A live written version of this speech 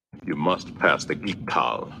You must pass the geek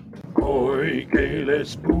call. Koi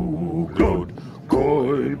keles puglod,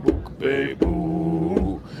 koi bukbe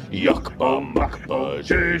bu, yakba makba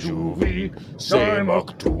jejuvi,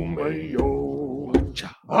 semak tumeyo.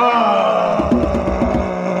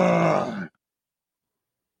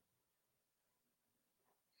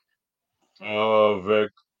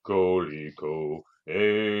 Avec coliko,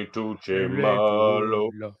 e tuce malo,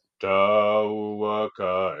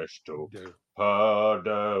 tauaka esto,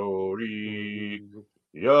 padaori,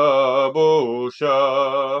 yabosha,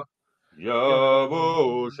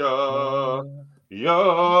 yabosha,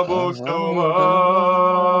 yaboshoma.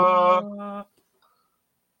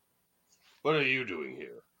 What are you doing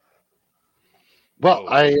here? Well,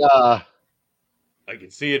 I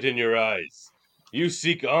can see it in your eyes. You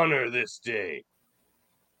seek honor this day.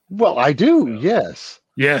 Well, I do, yes.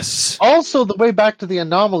 Yes. Also, the way back to the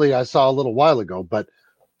anomaly I saw a little while ago, but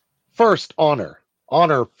first, honor.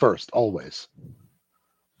 Honor first, always.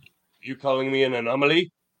 You calling me an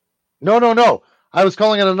anomaly? No. I was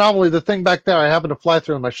calling an anomaly the thing back there I happened to fly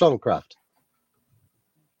through in my shuttlecraft.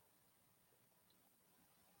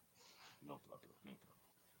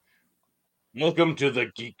 Welcome to the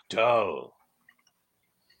Geek Tal.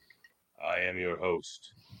 I am your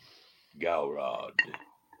host, Gaurod,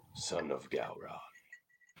 son of Gowron.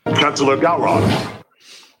 Chancellor Gowron.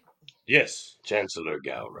 Yes, Chancellor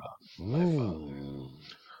Gowron, my father.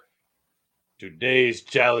 Today's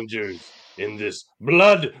challengers in this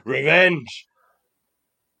blood revenge.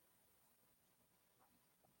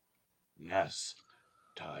 Last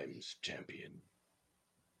time's champion,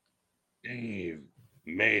 Dave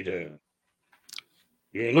Mader.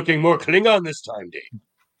 You're looking more Klingon this time, Dave.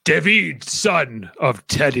 David, son of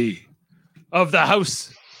Teddy, of the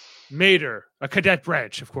House Mader, a cadet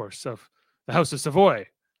branch, of course, of the House of Savoy.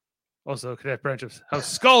 Also a cadet branch of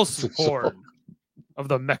House Skullhorn of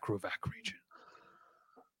the Mekrovac region.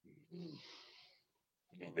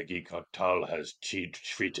 The Geek Tal has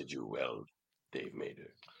treated you well, Dave Mader.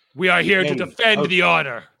 We are here to defend the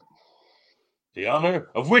honor. The honor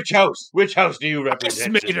of which house? Which house do you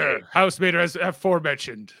represent? House Mader, as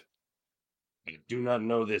aforementioned. I do not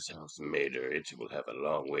know this House Mader. It will have a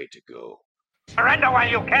long way to go. Surrender while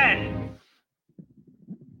you can!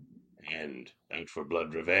 And out for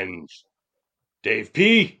blood revenge, Dave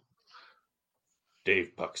P.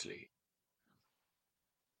 Dave Puxley.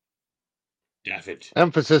 Daffit.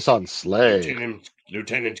 Emphasis on slay.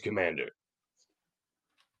 Lieutenant Commander.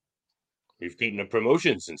 We've gotten a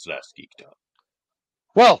promotion since last Geek Talk.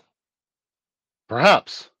 Well,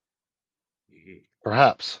 perhaps.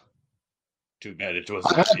 Perhaps. Too bad it was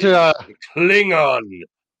Klingon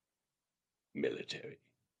military.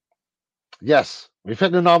 Yes, we've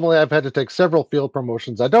hit an anomaly. I've had to take several field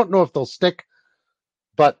promotions. I don't know if they'll stick,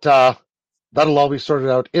 but that'll all be sorted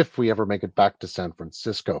out if we ever make it back to San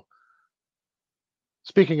Francisco.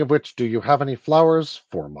 Speaking of which, do you have any flowers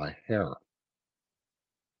for my hair?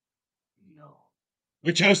 No.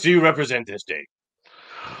 Which house do you represent this day?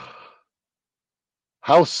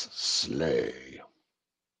 House Slay.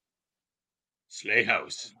 Slay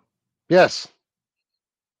House. Yes.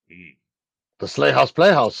 The Slay House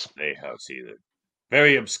Playhouse. Slay House either.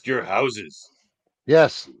 Very obscure houses.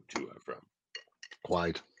 Yes. Two are from.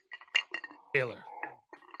 Quite. Taylor.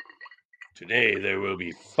 Today there will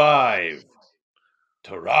be 5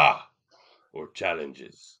 Tara or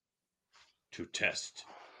challenges to test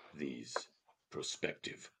these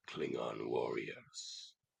prospective Klingon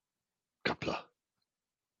warriors. Kapla.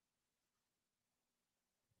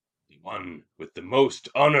 The one with the most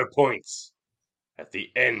honor points at the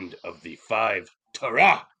end of the 5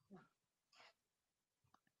 Tara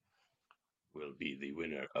will be the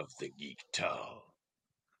winner of the Geek Tal.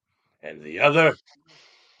 And the other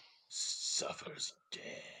suffers death.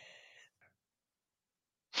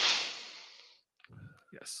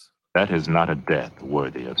 Yes. That is not a death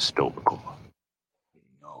worthy of Stovall.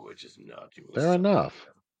 No, it is not. Fair enough.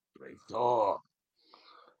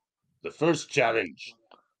 The first challenge.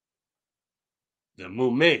 The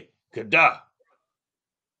Mume Kada.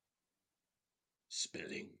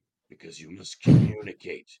 Spelling, because you must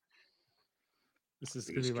communicate. This is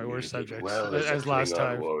going to be my worst subject, well as last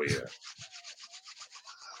time. Warrior.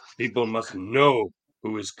 People must know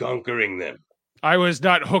who is conquering them. I was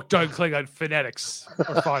not hooked on Klingon phonetics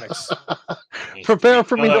or phonics. Prepare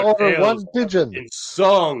for me to order one pigeon. In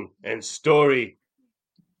song and story.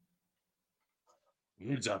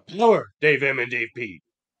 Words of power, Dave M and Dave P.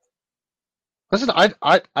 Listen,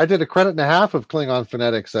 I did a credit and a half of Klingon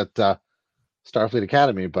phonetics at Starfleet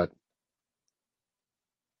Academy, but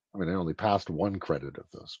I mean, I only passed one credit of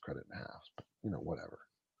those credit and a half, but whatever.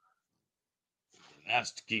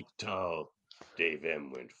 Last Geek Tall, Dave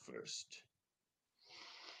M went first.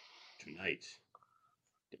 Tonight,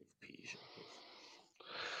 Dave P shall go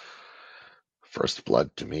first. First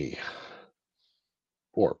blood to me.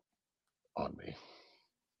 Or on me.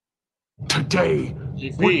 Today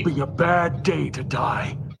Dave would P. be a bad day to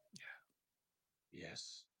die.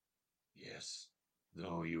 Yes. Yes.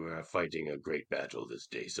 Though you are fighting a great battle this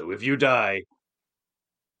day, so if you die,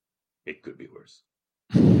 it could be worse.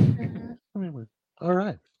 All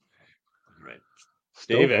right. All right.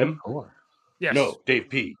 Still Dave vote M? for. Yes. No, Dave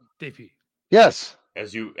P. DP. Yes.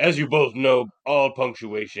 As you both know, all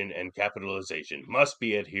punctuation and capitalization must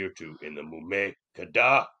be adhered to in the Mume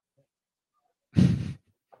Kada.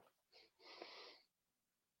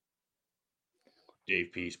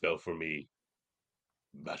 Dave P, spell for me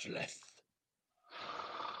Batleth.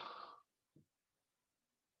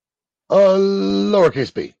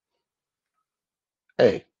 Lowercase b.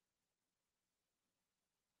 A.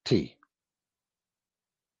 T.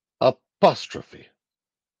 Apostrophe.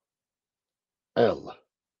 L.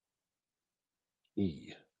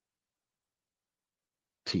 E.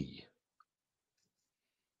 T.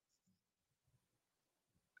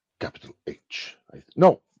 Capital H.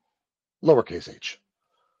 No. Lowercase h.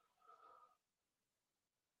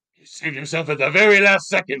 You saved yourself at the very last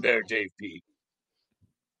second there, Dave P.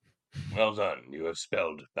 Well done. You have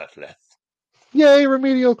spelled Batleth. Yay,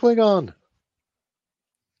 remedial Klingon.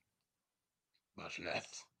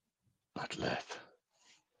 Batleth. Batleth.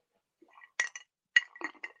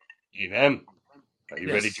 Dave M, are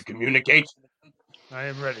you ready Yes. to communicate? I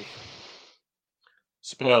am ready.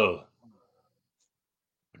 Spell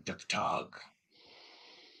Duktog.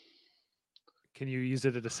 Can you use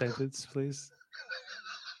it in a sentence, please?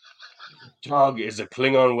 Tog is a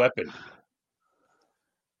Klingon weapon.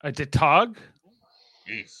 A Detog?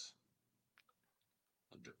 Yes.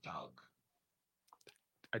 A Duktog.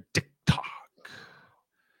 A Dictog.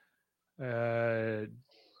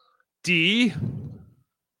 D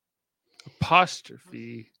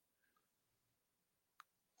apostrophe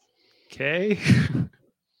K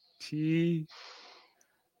T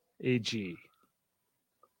A G.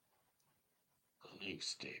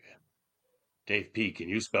 Thanks, Dave. Dave P, can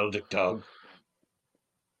you spell Duktog?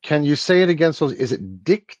 Can you say it again? So is it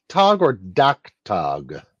Dictog or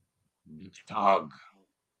Dactog? Duktog.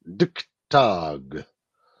 Dictog.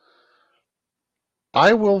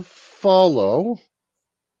 I will follow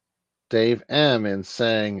Dave M in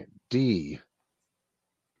saying D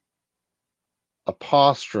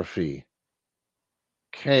apostrophe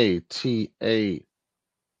KTAGH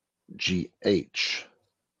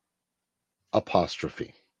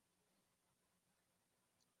apostrophe.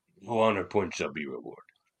 No honor point shall be rewarded.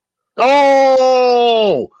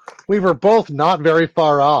 Oh, we were both not very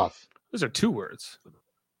far off. Those are 2 words.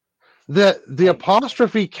 The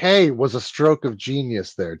apostrophe K was a stroke of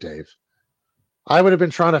genius there, Dave. I would have been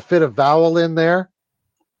trying to fit a vowel in there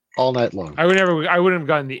all night long. I wouldn't have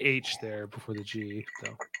gotten the H there before the G.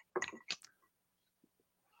 So.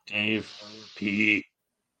 Dave P.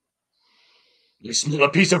 You smell a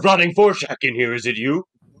piece of rotting Vorshak in here, is it you?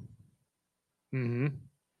 Mm-hmm.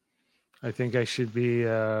 I think I should be.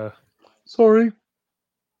 Sorry.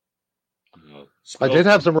 I Spell did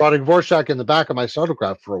have some rotting Vorshak in the back of my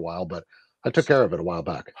Sotograph for a while, but I took care of it a while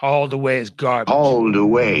back. Hauled away as garbage. Hauled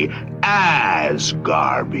away as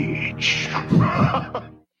garbage.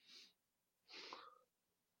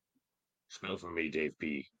 Spell for me, Dave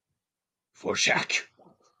P. Vorshak.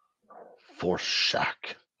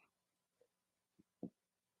 Vorshak.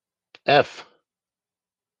 F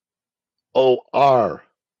O R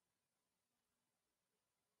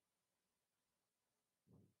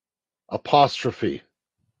apostrophe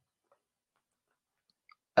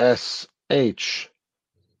S H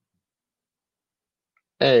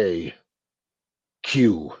A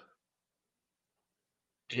Q.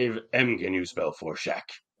 Dave M, can you spell Vorshak?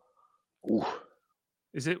 Ooh.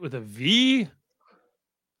 Is it with a V?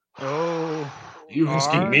 Oh, You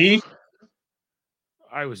asking R? me?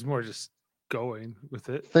 I was more just going with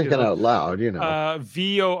it. Thinking out loud, you know.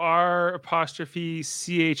 VOR apostrophe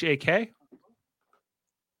CHAK.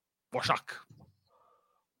 Vorshak.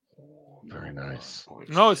 Very nice.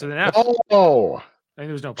 No, it's with an F. Oh, And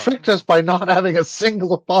there was no tricked us by not having a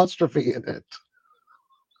single apostrophe in it.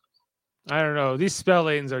 I don't know. These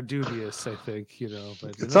spellings are dubious, I think,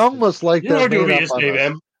 but It's almost like You're they're made dubious, up on Dave us.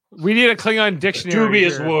 M. we need a Klingon dictionary.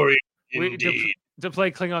 Dubious here. warrior, We- indeed. to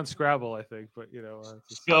play Klingon Scrabble, I think, but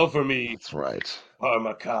Spell for me, That's right.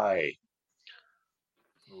 Parmakai.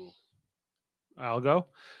 I'll go.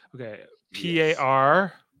 Okay. Yes.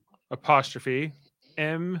 PAR apostrophe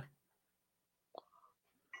M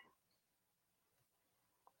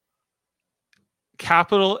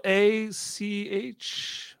capital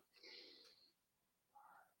ACH.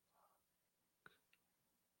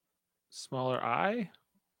 Smaller I.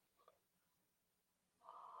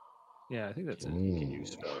 Yeah, I think that's it. Can you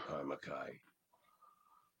spell Karmakai?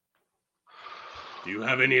 Do you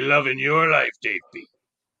have any love in your life, Dave B?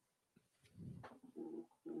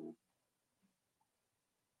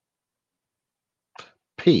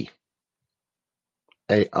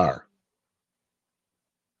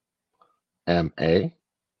 PARMA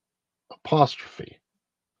apostrophe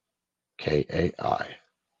KAI.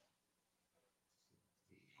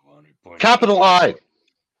 Capital I.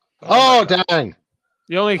 Oh, dang.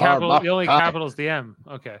 The only Karmakai. capital is the M.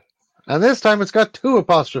 Okay. And this time it's got 2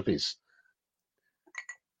 apostrophes.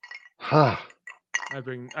 I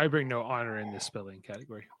bring no honor in this spelling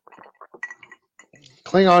category.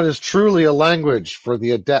 Klingon is truly a language for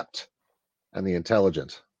the adept and the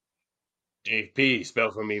intelligent. Dave P,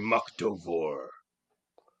 spell for me Moktovor.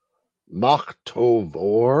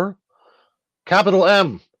 Moktovor. Capital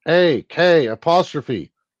M-A-K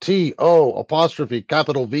apostrophe T-O apostrophe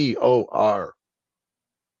capital V-O-R.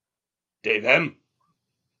 Dave M.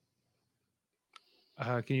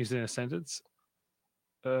 Can you use it in a sentence?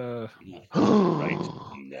 Right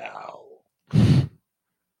now.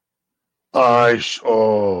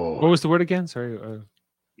 What was the word again? Sorry.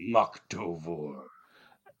 Moktovor.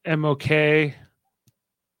 M-O-K-T-O-V-O-R.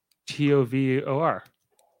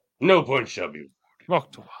 No point shall be.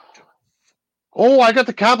 Moktovor. Oh, I got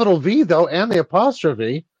the capital V though, and the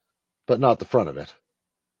apostrophe, but not the front of it.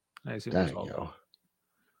 I assume Dang, it's all- yo.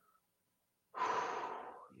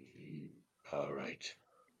 All right.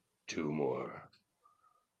 2 more.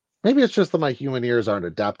 Maybe it's just that my human ears aren't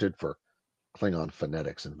adapted for Klingon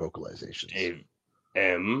phonetics and vocalizations. Dave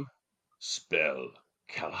M. Spell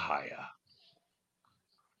Kalhaya.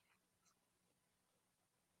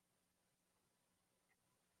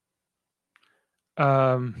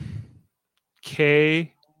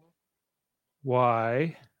 K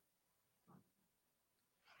Y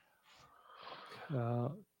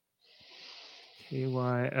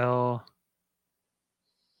K-Y-L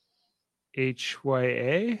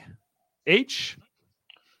H-Y-A H.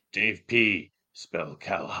 Dave P. Spell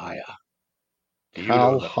Kalhaya. Do you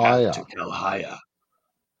know the path to Kalhaya?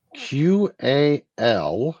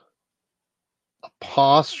 Q-A-L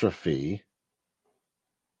apostrophe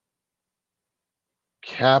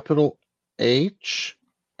capital H-A-Y-A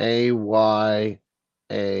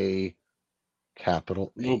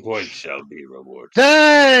capital No H. point shall be rewarded.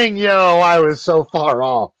 Dang, yo, I was so far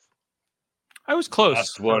off. I was close.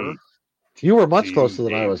 Last one. You were much To you, closer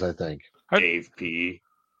than I Dave. was, I think. Dave P.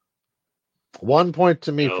 1 point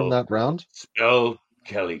to me No. from that round. Spell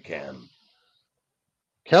Kelly Cam.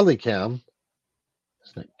 Kelly Cam.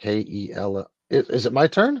 Isn't it K-E-L? Is it my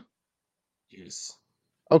turn? Yes.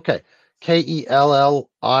 Okay.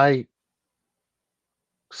 K-E-L-L-I-C-A-M.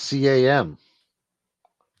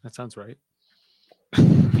 That sounds right.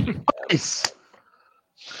 Nice.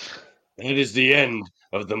 That is the end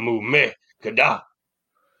of the Mume Kada.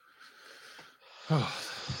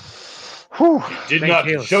 Whew. You did Thank not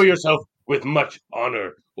you. show yourself with much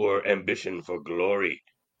honor or ambition for glory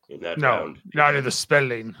in that No, round. not in the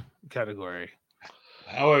spelling category.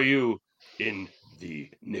 How are you in the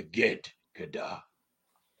Neged Kada?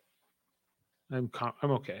 I'm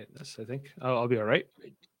okay at this. I think I'll be all right.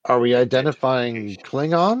 Are we identifying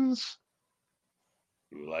Klingons?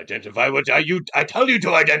 You will identify what I tell you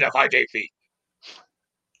to identify, JP.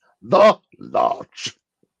 The Lodge.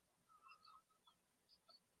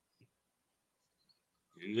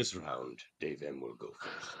 In this round, Dave M will go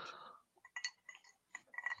first.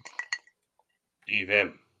 Dave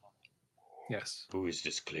M, Yes, who is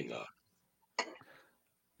this Klingon?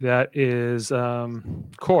 that is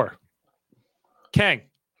Core. Kang.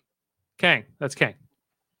 That's Kang.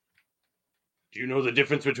 Do you know the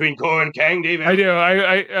difference between Kor and Kang, Dave M? I do.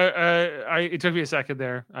 I it took me a second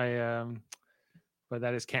there. But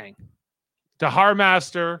that is Kang. Dahar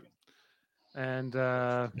Master and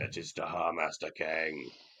That is Daha Master Kang.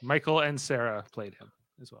 Michael and Sarah played him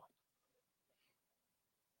as well.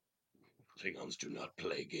 Klingons do not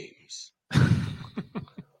play games.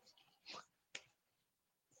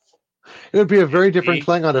 It would be a very different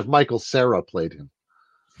Klingon if Michael Sarah played him.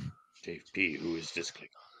 Dave P, who is this Klingon?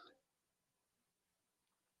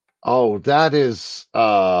 Oh, that is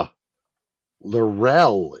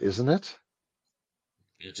Lorel, isn't it?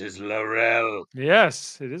 It is Laurel.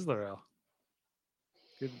 Yes, it is Laurel.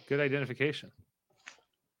 Good identification.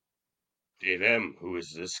 Dave M, who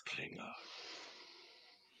is this Klingon?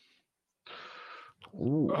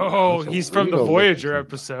 Ooh, Oh, that's a he's from the real Voyager looking-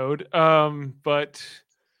 episode. But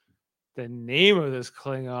the name of this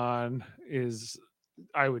Klingon is,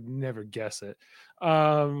 I would never guess it. But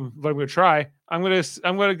I'm gonna try. I'm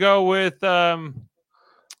gonna go with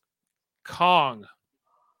Kong.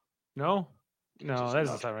 No, It that is doesn't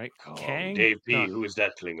not sound right. Kong. Kang. Dave P. No. Who is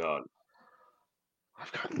that Klingon?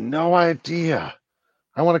 I've got no idea.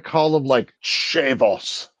 I want to call him like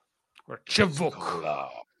Chavos. Or It is Chavuk. Kolar.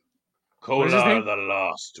 What is his Kolar name? the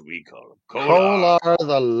Lost, we call him. Kolar. Kolar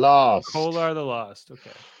the Lost. Kolar the Lost.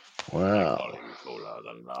 Okay. We Wow. call him Kolar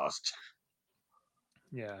the Lost.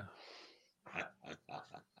 Yeah.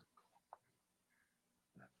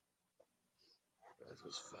 That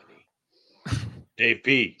was funny. Dave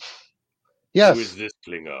P. Yes. Who is this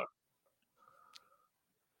Klingon?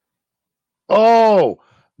 Oh,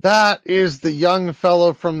 that is the young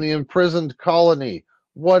fellow from the imprisoned colony.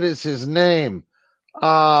 What is his name? It's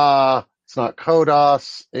not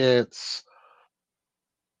Kodos. It's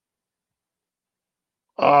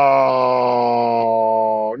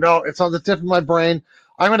oh no, it's on the tip of my brain.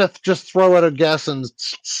 I'm gonna just throw out a guess and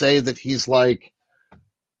say that he's like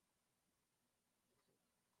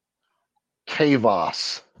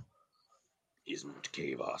Kavos. Isn't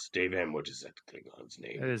Kavos. Dave M. What is that Klingon's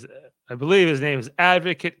name? It is. I believe his name is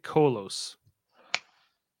Advocate Kolos.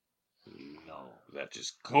 No, that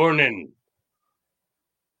is Kornan.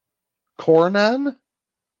 Kornan?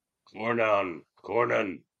 Kornan.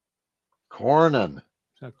 Kornan.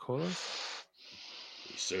 Is that Kolos?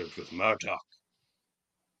 He served with Martok.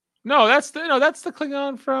 No, that's the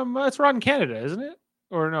Klingon from it's Rotten Canada, isn't it?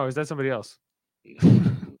 Or no, is that somebody else?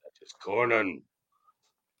 That is Kornan.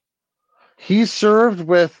 He served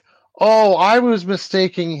with. Oh, I was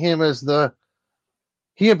mistaking him as the.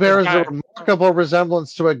 He bears guy. a remarkable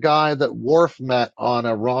resemblance to a guy that Worf met on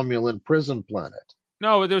a Romulan prison planet.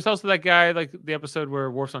 No, but there was also that guy, like the episode where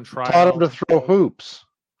Worf's on trial. Taught him to throw hoops.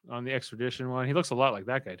 On the extradition one. He looks a lot like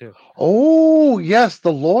that guy too. Oh, yes,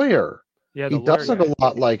 the lawyer. Yeah, He does look a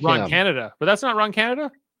lot like Ron him. Canada, but that's not Ron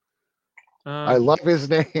Canada. I love his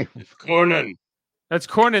name. It's Kornan. That's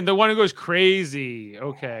Cornyn, the one who goes crazy.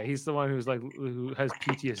 Okay, he's the one who has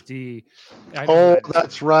PTSD. I know Oh, that.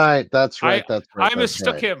 that's right. That's right. I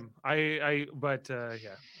mistook him. But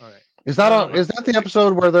yeah, all right. Is that the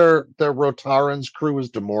episode where their Rotaran's crew is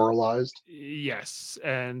demoralized? Yes,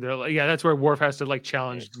 and they're like, yeah, that's where Worf has to like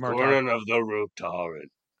challenge It's Martok Kornan of the Rotaran.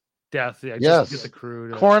 death. Yeah, Yes. just to get the crew.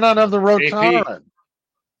 To, Kornan of the Rotaran.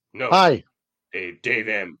 No. Hi. Dave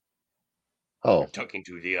M. Oh, I'm talking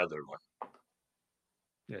to the other one.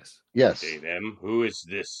 yes, yes. Dave M. Who is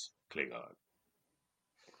this Klingon?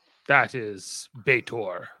 that is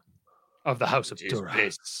Betor of the House of It is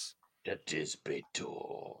Duras. That is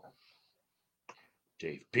Betor.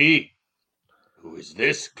 Dave P. Who is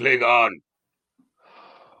this Klingon?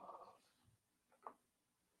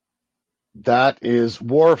 That is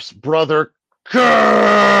Worf's brother,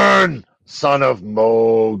 Kern, son of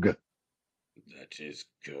Moog. That is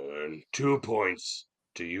Kern. 2 points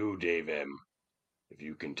to you, Dave M. If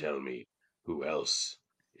you can tell me who else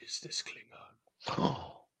is this Klingon.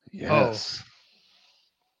 Oh, yes.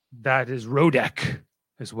 That is Rodek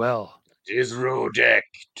as well. It is Rodek.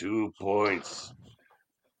 2 points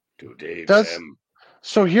to Dave Does- M.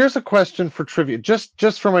 So here's a question for trivia,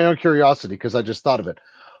 just for my own curiosity, because I just thought of it.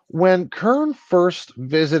 When Kern first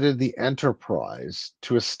visited the Enterprise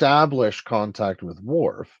to establish contact with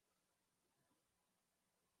Worf,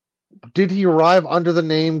 did he arrive under the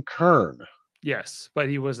name Kern? Yes, but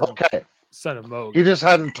he was a Okay. son of Moog. He just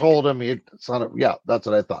hadn't told him he'd son of, yeah, that's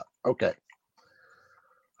what I thought. Okay.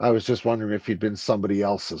 I was just wondering if he'd been somebody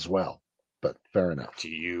else as well, but fair enough. To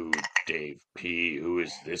you, Dave P. Who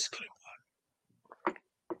is this Klingon?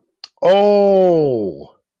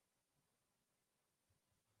 Oh,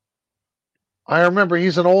 I remember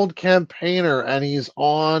he's an old campaigner and he's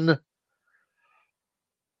on,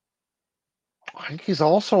 I think he's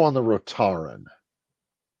also on the Rotaran.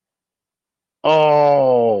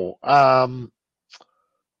 Oh,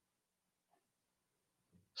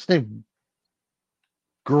 his name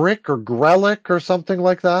Grick or Grelick or something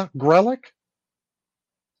like that. Grelick?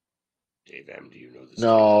 Dave M. Do you know this?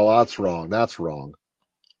 No, that's wrong. That's wrong.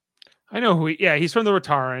 I know who. He's from the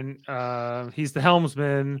Rotaran. He's the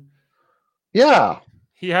helmsman. Yeah.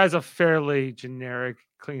 He has a fairly generic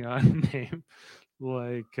Klingon name,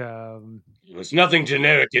 like There's nothing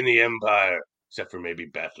generic in the Empire, except for maybe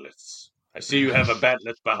Batlets. I see you have a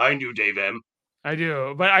Batlets behind you, Dave M. I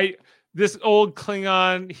do. But this old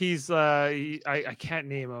Klingon, he's I can't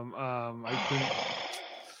name him. I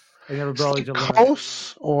never bothered to learn.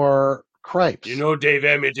 Kos or Cripes? You know, Dave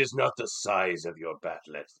M., it is not the size of your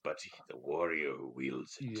Batlets, but the warrior who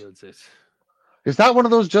wields it. Yields it. Is that one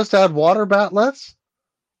of those just add water batlets?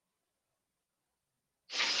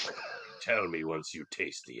 Tell me once you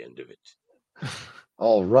taste the end of it.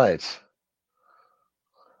 All right.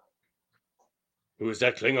 Who is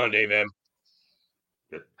that Klingon, Dave M?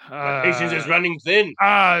 My patience is running thin.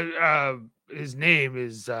 His name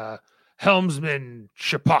is Helmsman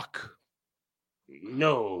Shapak.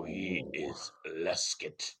 No, he is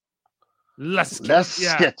Leskit. Leskit.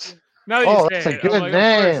 Yeah. Leskit. Now that Oh, you that's say a it, good I'm like,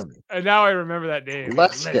 of course. name. And now I remember that name.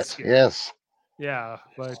 Leskit. Yes. Yeah,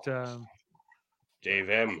 but Dave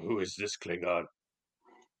M, who is this Klingon?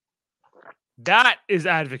 that is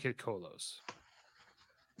Advocate Kolos.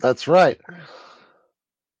 That's right.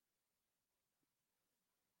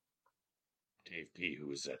 Dave P,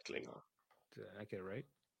 who is that Klingon? Did I get it right?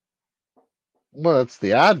 Well, it's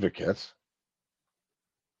the advocate.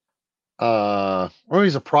 Or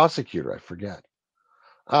he's a prosecutor. I forget.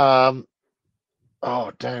 Oh,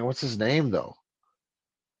 dang. What's his name, though?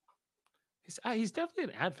 He's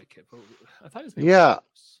definitely an advocate, but I thought his name Yeah. was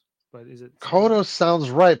Kolos. But is it Kodos sounds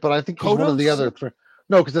right, but I think he's one of the Kodos? other three.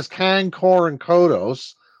 No, because it's Kang, Kor, and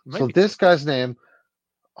Kodos. Might So be this Kodos. guy's name.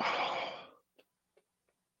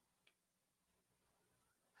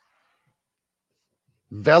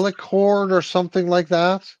 Velicord or something like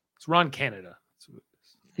that. It's Ron Canada.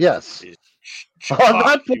 Yes. Is On Ch'pak.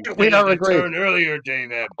 that You point, we did are the agreed. turn earlier,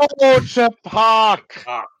 Dave M. Oh, Chapak.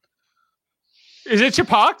 Ah, Is it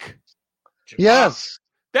Chapak? Ch'pak. Yes.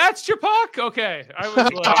 That's Chapak? Okay.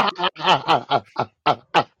 I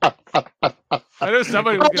know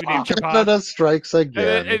somebody was going to name Chapak. Canada strikes And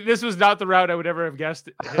again. this was not the route I would ever have guessed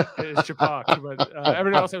is Chapak, but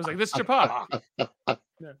everyone else I was like, this is Chapak.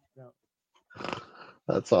 No.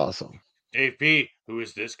 That's awesome. Dave P, who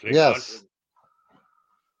is this Klingon? Yes.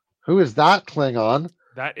 Who is that Klingon?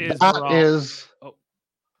 That is That Baral. is. Oh.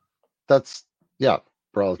 That's yeah.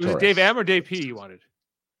 Baral Was it Torres. Dave M or Dave P you wanted?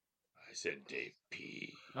 I said Dave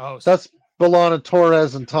P. Oh, That's Belana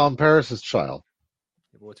Torres and Tom Paris's child.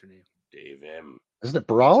 what's her name? Dave M. Isn't it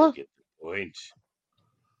will Barala? get the point,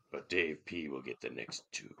 but Dave P will get the next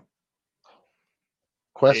two.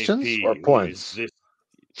 Questions Dave P, or who points? is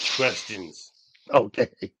this? Questions. Okay.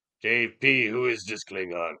 Dave P, who is this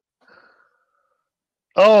Klingon?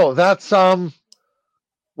 Oh, that's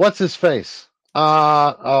what's his face?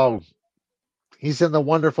 He's in the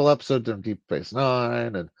wonderful episode of Deep Space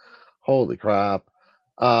Nine, and holy crap.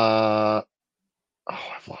 I've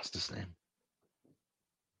lost his name.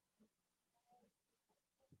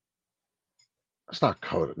 It's not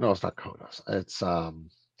Kodos. No, it's not Kodos. It's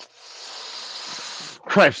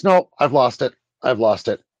Cripes. No, I've lost it. I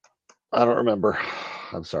don't remember.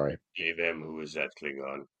 I'm sorry. Dave M, who is that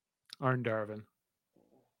Klingon? Arn Darvin.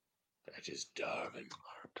 That is Darwin.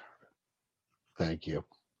 Thank you.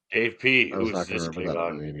 Dave P, I was who not is going to this remember that in a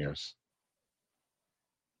Klingon? million years.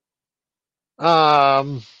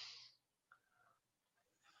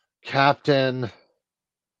 Captain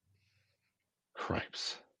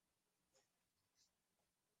Cripes.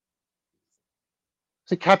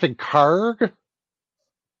 Is it Captain Karg?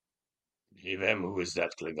 Dave M, who is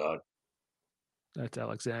that Klingon? That's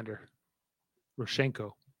Alexander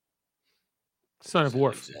Roshenko. Son of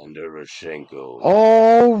Worf. Alexander Roshenko.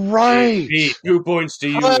 Oh, right. Dave P, 2 points to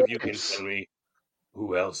you if you can Cripes. tell me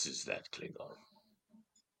who else is that Klingon.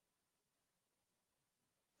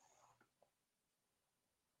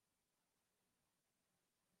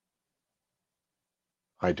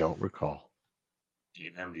 I don't recall.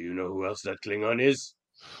 Dave M, do you know who else that Klingon is?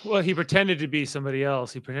 Well, he pretended to be somebody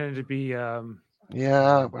else. He pretended to be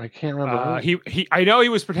Yeah, I can't remember. who. he I know he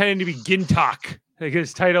was pretending to be Gintok. Like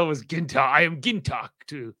his title was Gintok. I am Gintok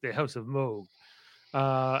to the House of Moog.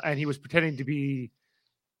 And he was pretending to be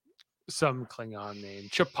some Klingon name.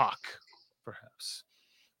 Chapak, perhaps.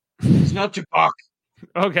 It's not Ch'pak.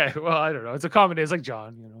 Okay, well, I don't know. It's a common name. It's like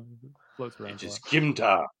John, floats around. It a is lot.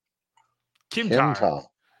 Kimta. Kimtar. Kimtal.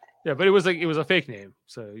 Yeah, but it was a fake name.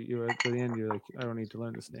 So you were at the end, you're like, I don't need to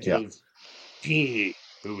learn this name. Yeah. Dave P,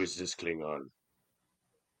 who is this Klingon?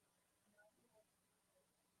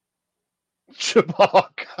 Chibok.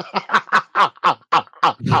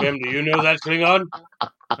 Dave M, do you know that Klingon?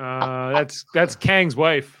 That's Kang's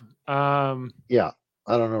wife. Yeah,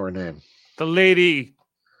 I don't know her name. The lady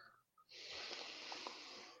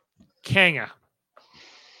Kanga.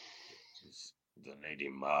 It's the Lady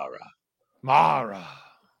Mara. Mara.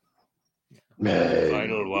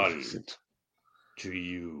 Final one. Magnificent. To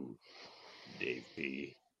you, Dave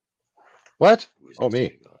P. What? Who is Oh, this me.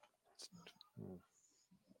 Klingon?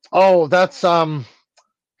 Oh, that's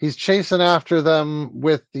he's chasing after them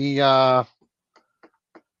with the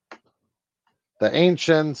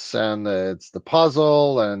ancients, and it's the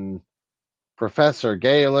puzzle and Professor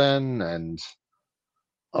Galen, and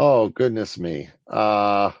oh goodness me.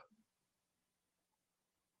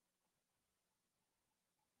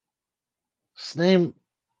 His name,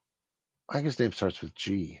 I think his name starts with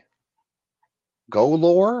G.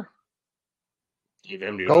 Golor? Dave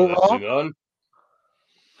M, do you Go know that Raw? Klingon?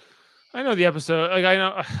 I know the episode. Like I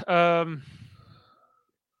know.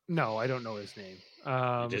 No, I don't know his name.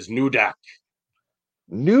 It is Nudak.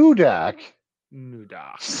 Nudak?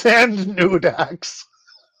 Nuda. Send Nudax.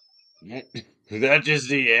 That is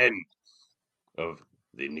the end of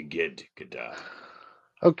the Neged Kada.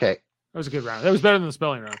 Okay. That was a good round. That was better than the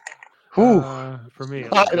spelling round. Whew. For me.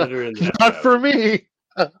 It was better in that Not round. for me.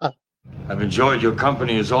 I've enjoyed your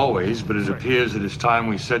company as always, but it appears it is time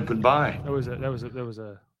we said goodbye. That was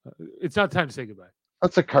a. It's not time to say goodbye.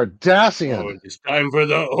 That's a Cardassian. Oh, it is time for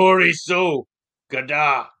the Horiso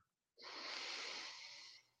Kada.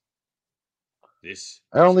 This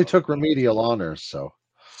I only is took remedial honors, so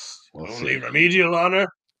we'll only see. remedial honor.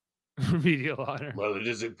 Remedial honor. Well, it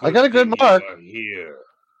is a good I got a good thing mark. You are here.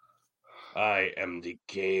 I am the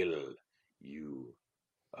Kale. You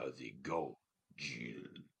are the Go Jill.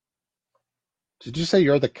 Did you say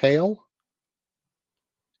you're the Kale?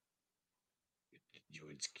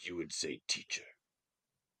 You would say teacher.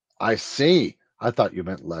 I see. I thought you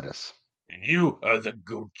meant lettuce. And you are the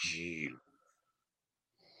Go Jill.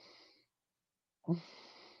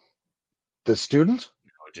 The student?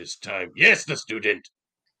 Now it is time. Yes, the student.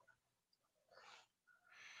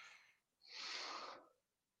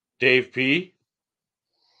 Dave P?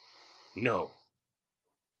 No.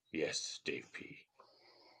 Yes, Dave P.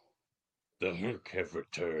 The Herc have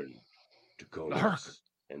returned to Konos,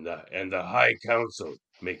 and the High Council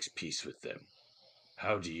makes peace with them.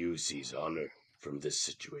 How do you seize honor from this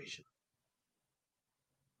situation?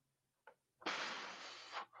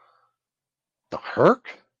 The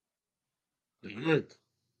Herc? The Herc.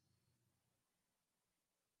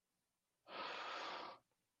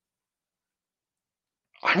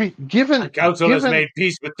 I mean, given The Council has made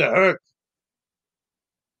peace with the Herc.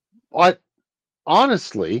 what,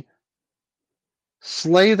 honestly,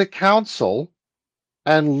 slay the council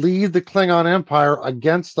and lead the Klingon Empire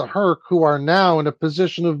against the Herc, who are now in a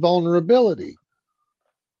position of vulnerability.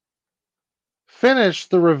 Finish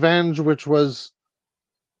the revenge which was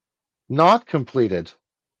not completed,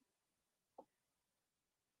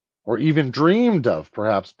 or even dreamed of,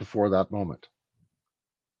 perhaps, before that moment.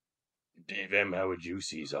 Dave M, how would you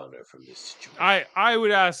seize honor from this situation? I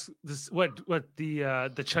would ask this what the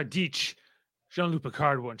Chadich Jean-Luc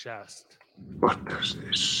Picard once asked. What does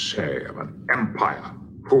this say of an empire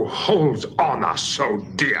who holds honor so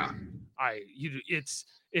dear? It's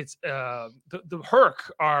the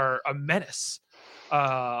Herc are a menace,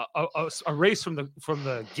 a race from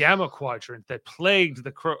the Gamma Quadrant that plagued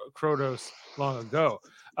the Kronos long ago.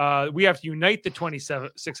 We have to unite the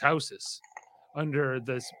 26 houses under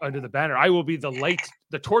the banner. I will be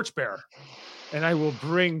the torchbearer, and I will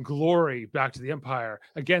bring glory back to the Empire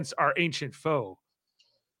against our ancient foe,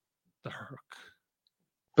 the Herc.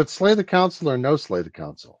 But slay the council or no slay the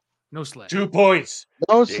council? No slay. 2 points.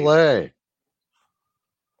 No Dave. slay.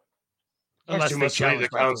 Unless you they must slay the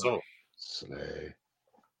challenge my Council. Slay.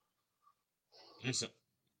 Listen,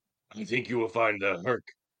 I think you will find the Herc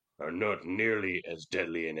are not nearly as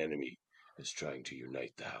deadly an enemy as trying to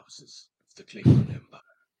unite the houses of the Klingon Empire.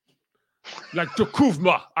 Like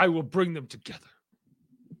Dokuvma, I will bring them together.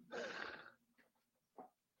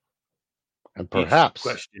 And perhaps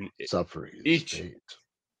question suffer his each- fate.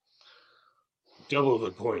 Double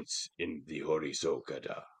the points in the Horiso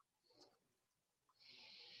Kada.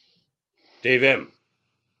 Dave M,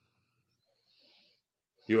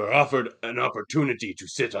 you are offered an opportunity to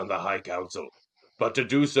sit on the High Council, but to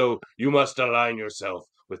do so, you must align yourself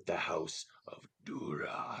with the House of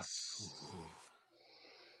Duras.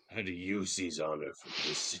 How do you seize honor from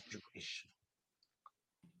this situation?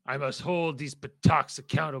 I must hold these Bataks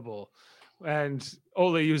accountable. And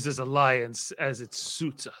Ole uses alliance as it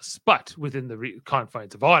suits us, but within the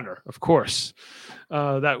confines of honor, of course.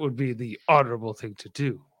 That would be the honorable thing to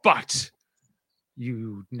do. But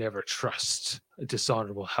you never trust a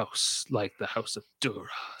dishonorable house like the House of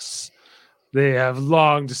Duras. They have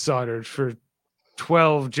long dishonored for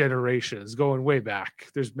 12 generations, going way back.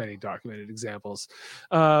 There's many documented examples.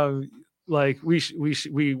 Like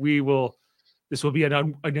we will. This will be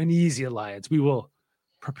an uneasy alliance. We will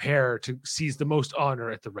prepare to seize the most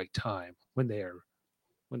honor at the right time when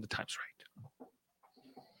the time's right.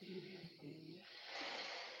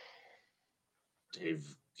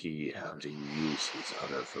 Dave P, how do you seize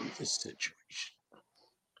honor from this situation?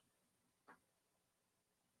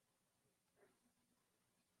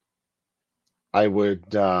 I would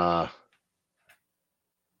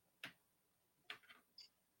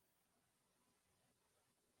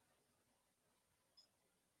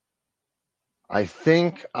I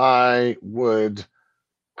think I would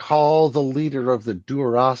call the leader of the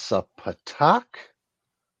Durasa Patak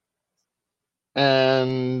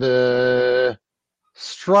and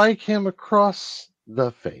strike him across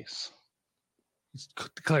the face. He's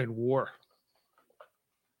declaring war.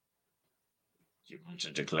 You want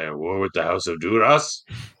to declare war with the House of Duras?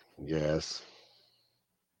 Yes.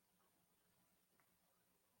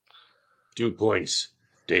 2 points,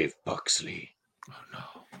 Dave Buxley. Oh no.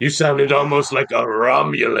 You sounded almost like a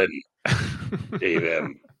Romulan, Dave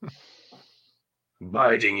M.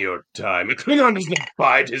 Biding your time. A Klingon does not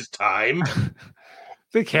bide his time.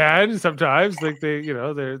 They can sometimes, like they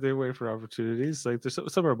wait for opportunities. Like there's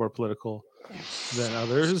some are more political than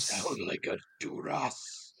others. Sound like a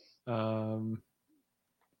Duras.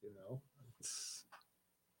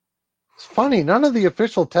 It's funny. None of the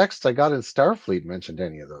official texts I got in Starfleet mentioned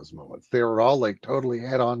any of those moments. They were all like totally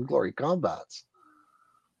head-on glory combats.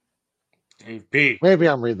 Dave P. Maybe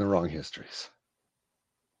I'm reading the wrong histories.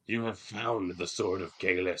 You have found the Sword of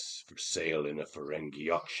Kalis for sale in a Ferengi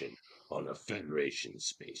auction on a Federation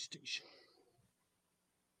space station.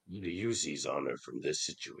 What do you seize honor from this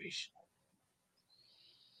situation?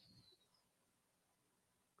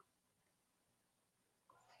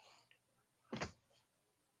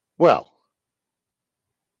 Well,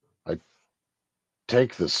 I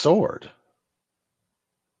take the sword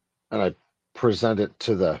and I present it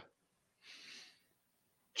to the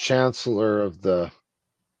Chancellor of the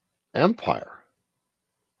Empire.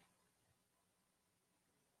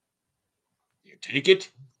 You take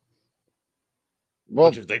it? Well,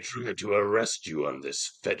 What if they try to arrest you on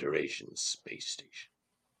this Federation space station?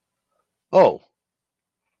 oh,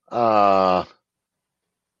 What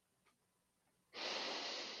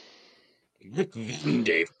then,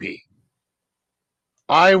 Dave P?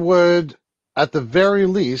 I would, at the very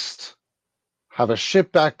least, have a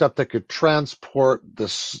ship backed up that could transport the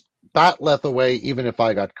Batleth away, even if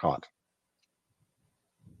I got caught.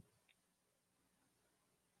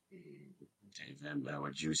 Dave M, how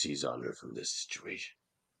would you seize honor from this situation?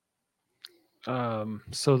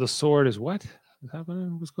 So the sword is what? What's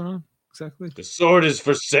happening? What's going on exactly? The sword is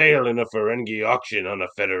for sale in a Ferengi auction on a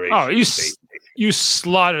Federation Oh, space you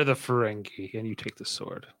slaughter the Ferengi and you take the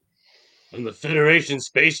sword. On the Federation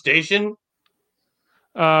space station?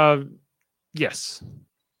 Yes.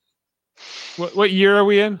 What year are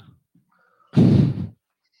we in? Year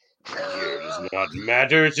does not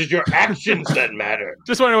matter. It's just your actions that matter.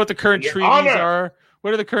 Just want to know what the current Your treaties honor. are.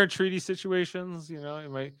 What are the current treaty situations? You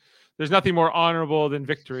know, there's nothing more honorable than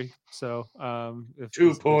victory. So,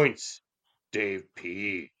 2 points, Dave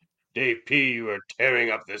P. Dave P, you are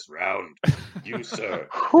tearing up this round. You, sir,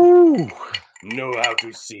 Whew. know how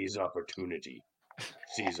to seize opportunity.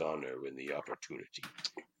 Seize honor when the opportunity.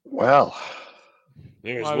 Well,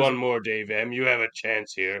 There's Well, one more, Dave M. You have a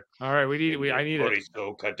chance here. All right, I need it.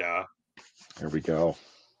 Boriso Kada. here we go.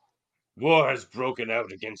 War has broken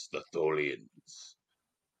out against the Tholians.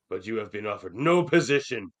 But you have been offered no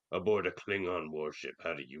position aboard a Klingon warship.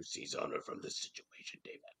 How do you seize honor from this situation,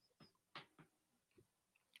 David?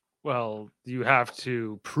 Well, you have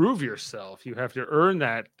to prove yourself. You have to earn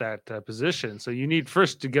that position. So you need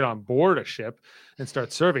first to get on board a ship and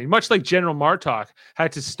start serving. Much like General Martok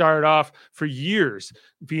had to start off for years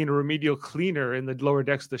being a remedial cleaner in the lower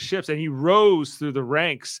decks of the ships, and he rose through the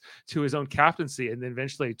ranks to his own captaincy, and then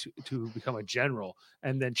eventually to become a general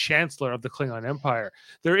and then chancellor of the Klingon Empire.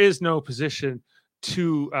 There is no position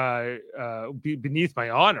to be beneath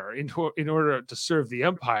my honor in order to serve the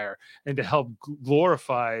empire and to help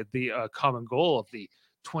glorify the common goal of the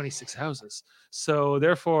 26 houses. So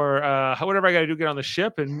therefore, whatever I got to do, get on the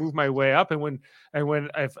ship and move my way up. And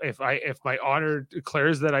if my honor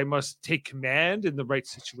declares that I must take command in the right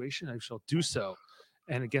situation, I shall do so.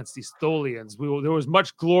 And against these Tholians, there was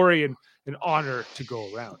much glory and honor to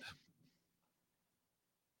go around.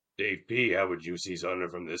 Dave P, how would you seize honor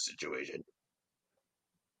from this situation?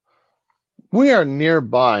 We are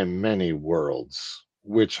nearby many worlds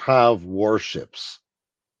which have warships.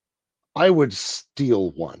 I would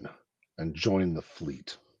steal one and join the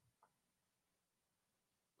fleet.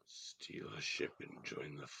 Steal a ship and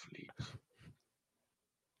join the fleet.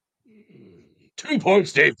 2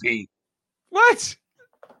 points, Dave P. What?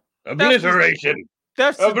 Obliteration.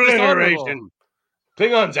 That's Obliteration.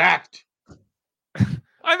 Klingons act.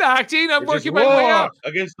 I'm acting. I'm It is working my way war up.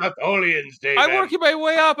 against the Tholians, Dave. I'm working my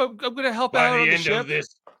way up. I'm going to help By out on the the end ship. of this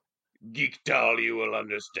geekdal, you will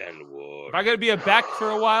understand war. If I got to be a back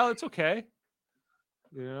for a while, it's okay.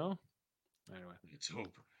 You know? Anyway. Let's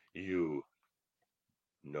hope you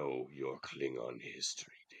know your Klingon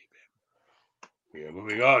history, David. We are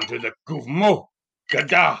moving on to the Guvmo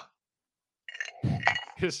Gada.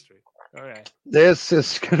 history. All right. This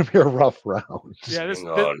is going to be a rough round. Yeah,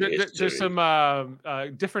 Klingon there's history. some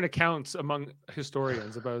different accounts among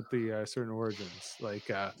historians about the certain origins, like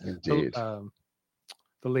Indeed. the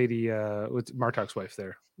lady with Martok's wife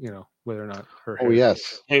there. You know, whether or not her. Oh, hair-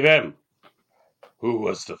 yes. Dave M. Who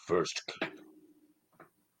was the first Klingon?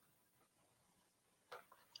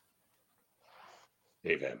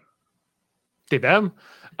 Dave M. Dave M.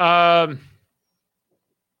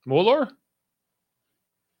 Molor?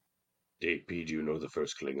 Dave P. Do you know the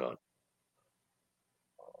first Klingon?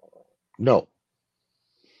 No.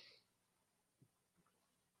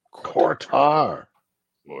 Kortar.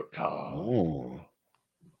 Mortal. Oh.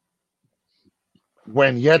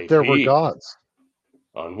 When yet there were Maybe. gods.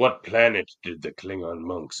 On what planet did the Klingon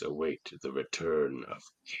monks await the return of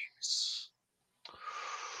kings?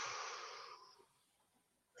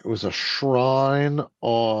 It was a shrine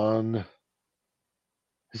on.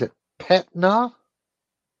 Is it Petna?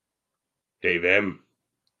 Dave M.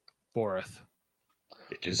 Boreth.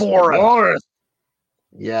 It is Boreth. Boreth.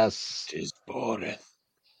 Yes. It is Boreth.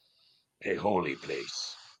 A holy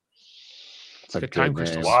place. It's a Good good time name.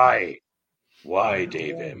 crystals. Why? Why,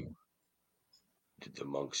 Dave M. Did the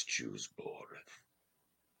monks choose Boreth?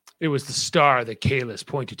 It was the star that Kalis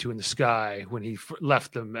pointed to in the sky when he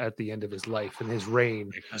left them at the end of his life in his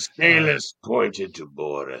reign. Because Kalis pointed to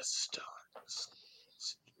Boreth stars.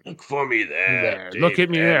 Look for me there. Dave Look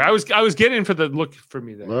at me M. there. I was getting for the look for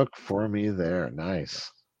me there. Look for me there.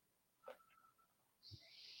 Nice.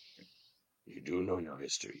 You do know your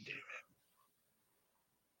history, Dave.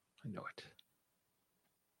 I know it.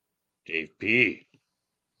 Dave P.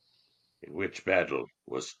 In which battle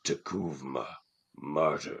was Takuvma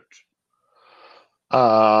martyred?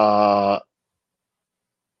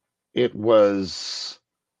 It was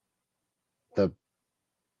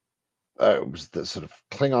the sort of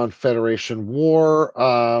Klingon Federation War.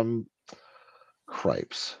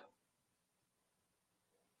 Cripes.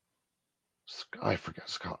 I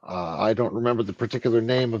forget. I don't remember the particular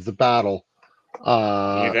name of the battle.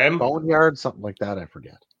 Dave M? Boneyard, something like that. I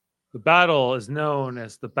forget. The battle is known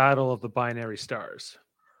as the Battle of the Binary Stars.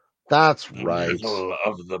 That's The right. Battle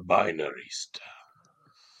of the Binary Star.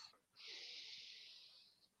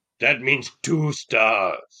 That means 2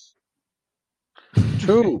 stars.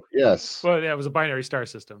 2. Yes. Well, yeah, it was a binary star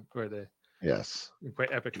system where they Yes. in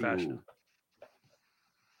quite epic fashion.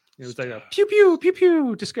 2 It was like a stars. pew pew pew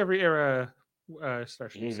pew Discovery era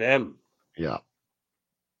starship. Dave M. Yeah.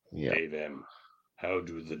 Yeah. Dave M. How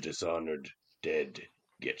do the dishonored dead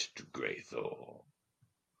get to Greythor?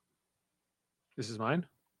 This is mine.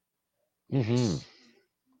 hmm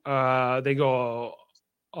They go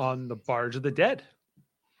on the Barge of the Dead.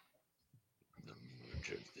 The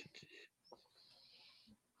merge of the dead.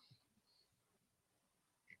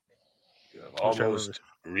 You have I'm trying to almost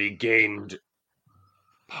regained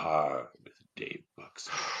par with Dave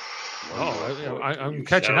Buxton. I'm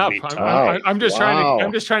catching up. I'm just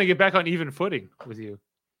trying to get back on even footing with you.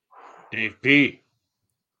 Dave P.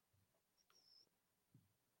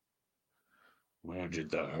 Where did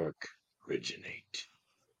the Herc originate?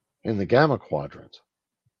 In the Gamma Quadrant.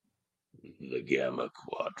 The Gamma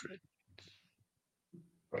Quadrant.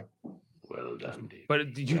 Well done, Dave.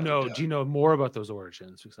 But do you Well know? done. Do you know more about those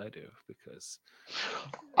origins? Because I do. Because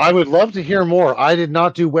I would love to hear more. I did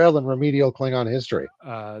not do well in remedial Klingon history.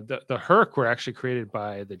 the Herc were actually created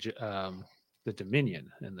by the Dominion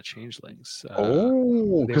and the Changelings.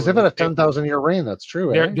 Because they they've had a were- 10,000-year reign. That's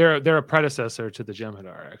true. Eh? They're a predecessor to the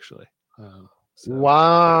Jem'Hadar, actually. So-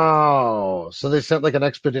 Wow. So they sent like an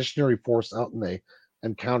expeditionary force out and they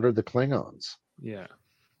encountered the Klingons. Yeah,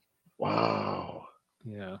 Wow.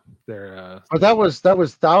 yeah. They're But that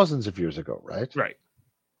was thousands of years ago, right? right.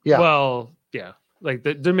 Yeah. Well, yeah. Like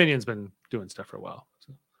the Dominion's been doing stuff for a while.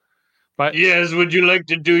 So. But Yes, would you like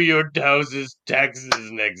to do your house's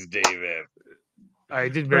taxes next, Dave M? I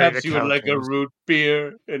did very Perhaps you would like a root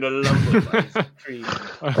beer and a lump of ice cream.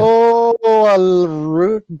 Oh, a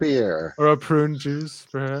root beer. or a prune juice,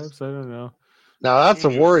 perhaps. I don't know. Now that's a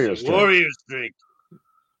warrior's drink. Warrior's drink.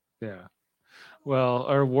 Yeah. Well,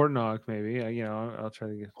 or Warnog, maybe. I'll try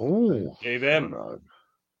to get. Oh, Dave M.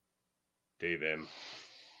 Dave M.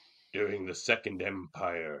 During the Second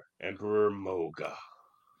Empire, Emperor Moga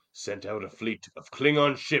sent out a fleet of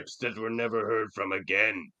Klingon ships that were never heard from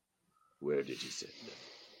again. Where did he send them?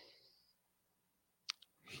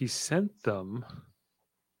 He sent them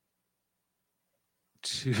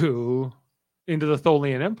into the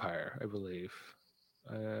Tholian Empire, I believe.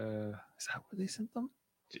 Is that where they sent them?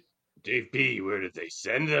 Dave P., where did they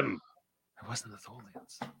send them? It wasn't the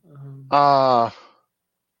Tholians. Uh,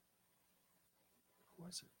 Who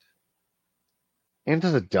was it? Into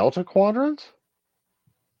the Delta Quadrant?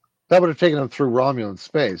 That would have taken him through Romulan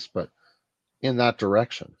space, but in that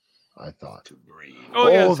direction, I thought. To breathe. Oh,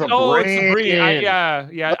 yeah. Oh, It's the Sabrine. brain. Yeah. I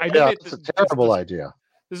knew Yeah, that it's a terrible idea.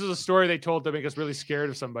 this was a story they told to make us really scared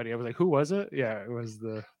of somebody. I was like, who was it? Yeah, it was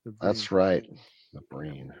the That's right. The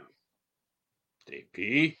brain. Dave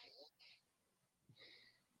P.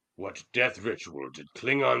 What death ritual did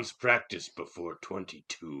Klingons practice before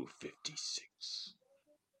 2256?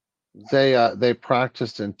 They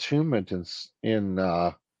practiced entombment in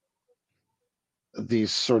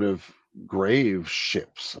these sort of grave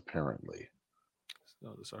ships, apparently.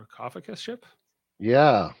 Oh, the sarcophagus ship?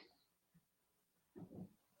 Yeah.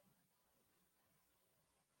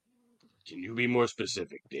 Can you be more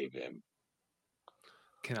specific, Dave M?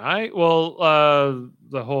 Can I? Well,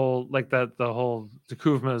 the whole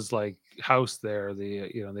Takuvma's like house there.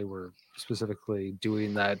 They were specifically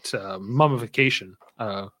doing that mummification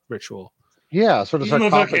ritual. Yeah, sort of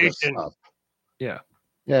sarcophagus Mummification. stuff. Yeah.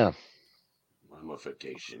 Yeah.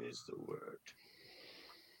 Mummification is the word.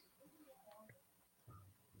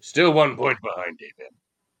 Still 1 point behind Dave M.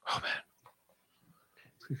 Oh man,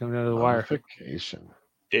 it's coming out of the wire. Mummification.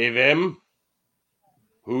 Dave M.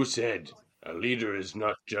 Who said a leader is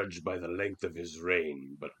not judged by the length of his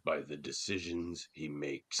reign, but by the decisions he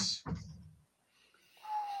makes?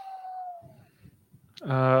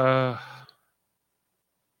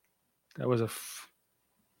 That was a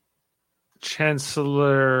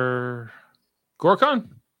Chancellor Gorkon.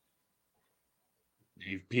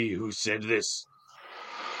 Dave P. Who said this?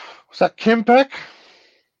 Was that Kimpek?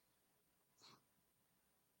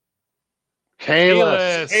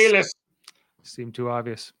 Kalis. Kalis. Seemed too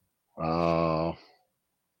obvious. Oh.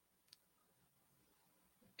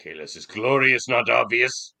 Kalis is glorious, not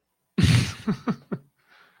obvious.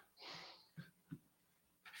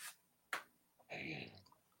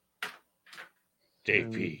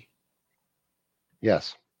 Dave P.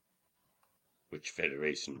 Yes. Which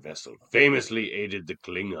Federation vessel famously aided the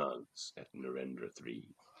Klingons at Narendra 3?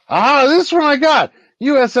 Ah, this one I got.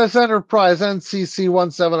 USS Enterprise NCC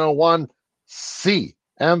 1701C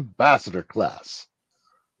Ambassador class.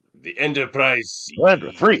 The Enterprise C.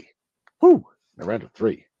 Narendra 3. Whoo. Narendra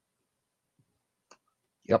 3.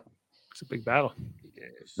 Yep. It's a big battle.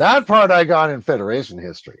 Yes. That part I got in Federation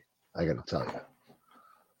history, I gotta tell you.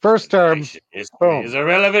 First term. History boom. is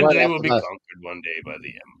irrelevant. Right They off will the be bat. conquered one day by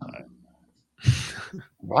the Empire.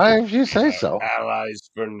 Why did you say so? Allies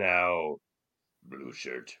for now. Blue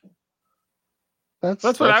shirt. That's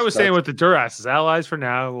what I was saying with the Duras's. Allies for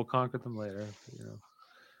now. We'll conquer them later.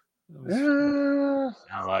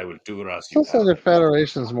 Ally with Duras. Still say the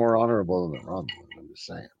Federation's more honorable than the Romulan. I'm just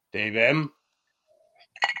saying. Dave M.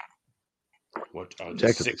 What are the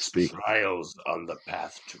Technically 6 speaking. trials on the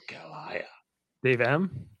path to Kalaya? Dave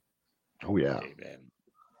M. Oh yeah, Dave M.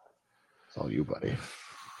 it's all you, buddy.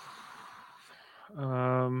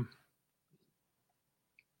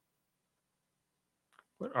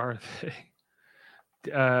 What are they?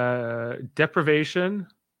 Deprivation,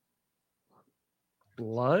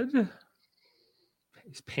 blood,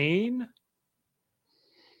 pain,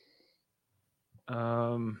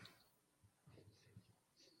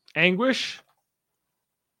 anguish,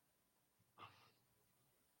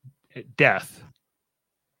 death.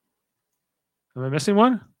 Am I missing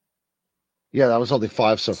one? Yeah, that was only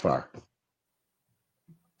 5 so far.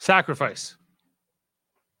 Sacrifice.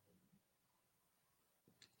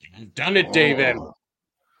 You've done it, Dave M.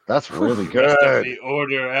 That's really Messed up good. the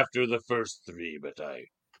order after the first 3, but I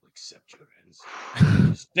accept your answer.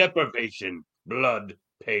 Deprivation, blood,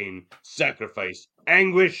 pain, sacrifice,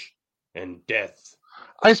 anguish, and death.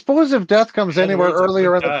 I suppose if death comes In other anywhere words, a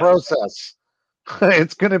earlier in good the time. process,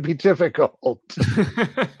 it's going to be difficult.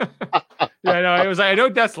 Yeah, no, I was like, I know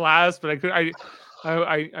death's last, but I could, I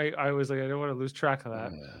was like, I don't want to lose track of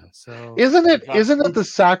that. So Isn't it the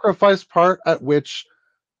sacrifice part at which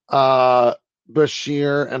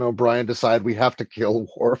Bashir and O'Brien decide we have to kill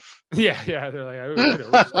Worf? yeah, they're like,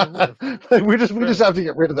 we just have to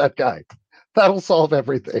get rid of that guy. That'll solve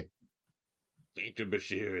everything. Dr.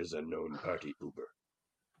 Bashir is a known party pooper.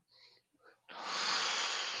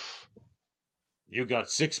 You got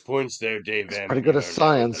 6 points there, Dave M. pretty good You at are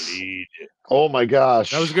now in the science. lead. Oh my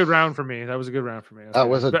gosh. that was a good round for me. That was a good round for me. That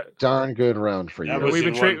was a But- darn good round for That you. was we've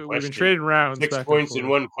in been one we've been question. trading rounds. 6 back and points in forth.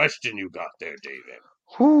 one question you got there, Dave M.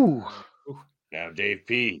 Whew. Now, Dave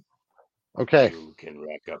P., Okay. you can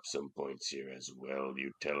rack up some points here as well.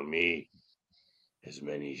 You tell me as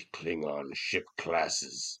many Klingon ship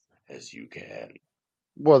classes as you can.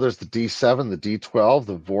 Well, there's the D7, the D12,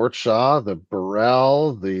 the Vorcha, the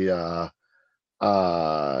Burrell, the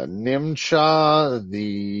Nimcha,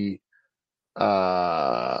 the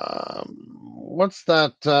What's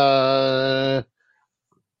that?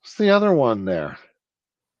 What's the other one there?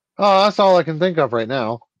 Oh, that's all I can think of right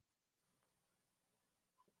now.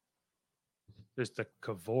 There's the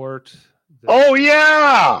Cavort. Oh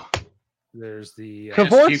yeah, There's the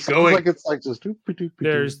Cavort keep sounds going. like it's like just.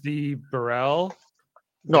 there's the Burrell.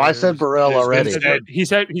 No, I said Burrell already. He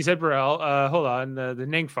said Burrell. Hold on. The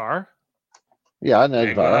Ningfar. Yeah,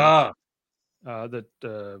 Negvar. The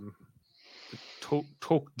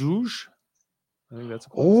Tokduj. I think that's.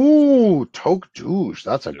 Oh, Tokduj.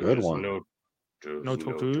 That's a good one. No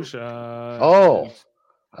Tokduj.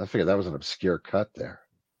 I figured that was an obscure cut there.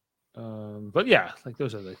 But yeah, like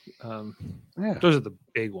those are the those are the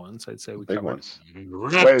big ones. I'd say we Big covered. ones.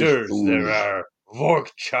 Raptors. There are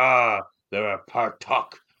Vorkcha. There are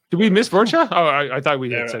Partok. Did we miss Vorcha? Oh, I thought we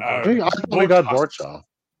had said I Vorcha. thought we got Vorcha.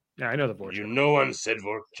 Yeah, I know the Vorcha. No one said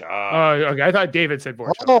Vorkcha. Oh, okay. I thought David said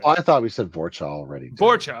Vorcha. Oh, I thought we said Vorcha already. Too.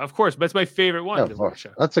 Vorcha, of course. That's my favorite one. Yeah, the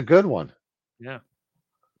Vorcha. That's a good one. Yeah.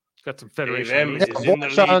 Got some Federation. Dave M Yeah, is in the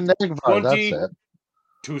Vorcha and lead. Negvar, that's it.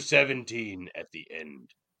 20-17 at the end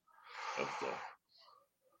of the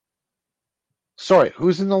Sorry,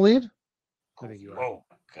 who's in the lead? I think you are.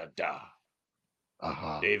 Mokada.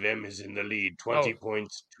 Uh-huh. Dave M is in the lead, 20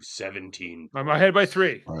 points to 17. I'm ahead by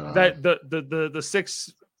 3. Right. That the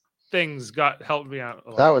 6 things helped me out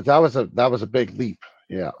a lot. That was a big leap.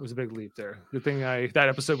 Yeah. It was a big leap there. Good thing that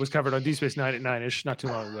episode was covered on D Space 9 at 9ish not too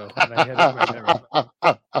long ago. And I had it in my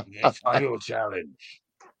memory. The final challenge.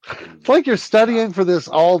 It's like you're studying for this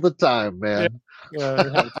all the time, man.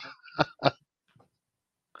 Yeah.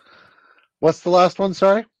 What's the last one?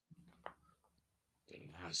 Sorry. The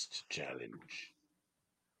last challenge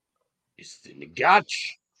is the Nagach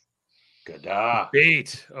Gada.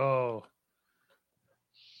 Debate. Oh.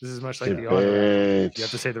 This is much like the honor. You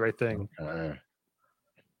have to say the right thing. Okay.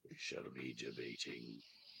 We shall be debating.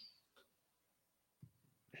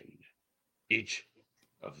 And each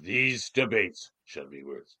of these debates shall be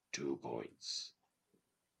worth 2 points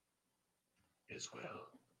as well.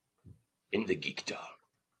 In the Geek Dog.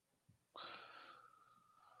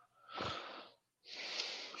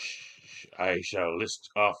 I shall list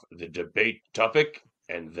off the debate topic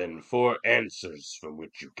and then 4 answers from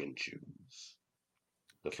which you can choose.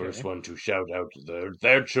 The first one to shout out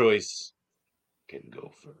their choice can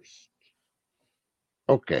go first.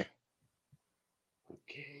 Okay.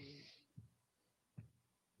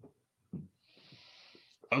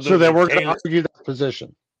 So then we're going to argue that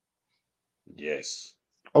position. Yes.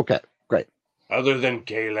 Okay, great. Other than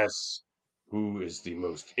Kahless, who is the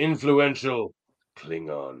most influential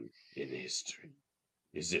Klingon in history?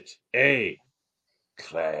 Is it A,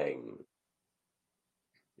 Clang?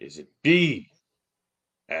 Is it B,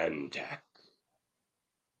 Antak?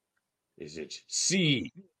 Is it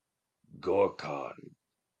C, Gorkon?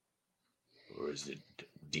 Or is it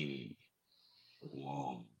D,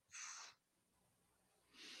 Worf?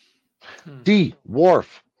 D,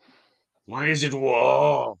 Worf. Why is it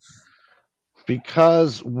Worf?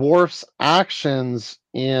 Because Worf's actions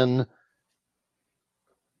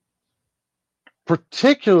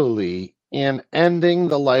particularly in ending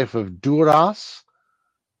the life of Duras,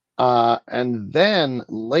 and then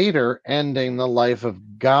later ending the life of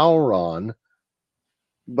Gowron,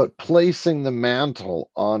 but placing the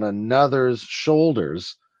mantle on another's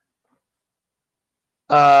shoulders,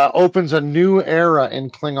 opens a new era in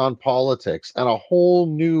Klingon politics and a whole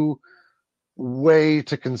new way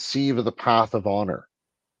to conceive of the path of honor.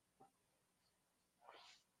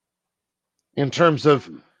 In terms of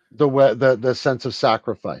the sense of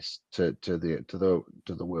sacrifice to the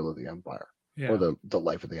will of the Empire, or the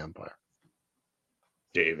life of the Empire.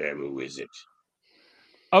 Dave M, who is it?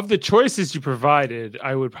 Of the choices you provided,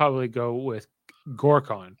 I would probably go with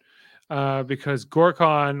Gorkon. Because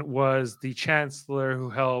Gorkon was the chancellor who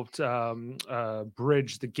helped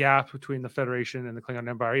bridge the gap between the Federation and the Klingon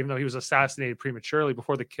Empire, even though he was assassinated prematurely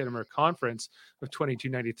before the Khitomer Conference of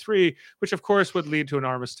 2293, which of course would lead to an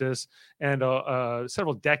armistice and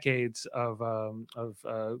several decades of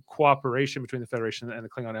cooperation between the Federation and the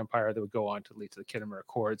Klingon Empire that would go on to lead to the Khitomer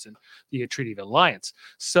Accords and the Treaty of Alliance.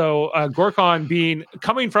 So Gorkon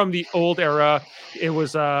coming from the old era, it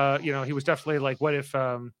was he was definitely like, what if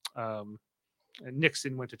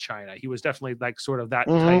Nixon went to China? He was definitely like sort of that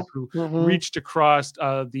type who reached across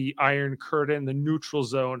the Iron Curtain, the neutral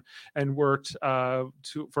zone, and worked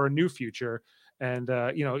for a new future. And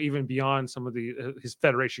even beyond some of his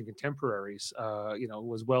Federation contemporaries,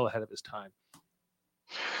 was well ahead of his time.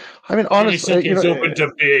 I mean, honestly, it's open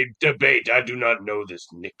to big debate. I do not know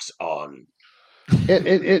this Nixon.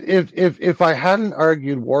 If I hadn't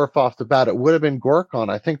argued Worf off the bat, it would have been Gorkon.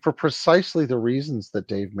 I think for precisely the reasons that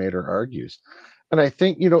Dave Mader argues, and I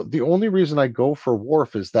think the only reason I go for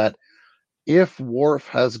Worf is that if Worf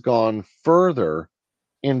has gone further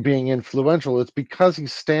in being influential, it's because he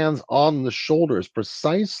stands on the shoulders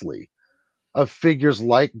precisely of figures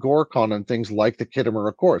like Gorkon and things like the Khitomer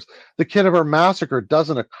Accords. The Khitomer Massacre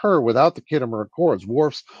doesn't occur without the Khitomer Accords.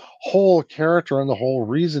 Worf's whole character and the whole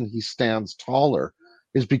reason he stands taller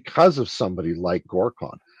is because of somebody like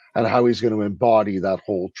Gorkon and how he's going to embody that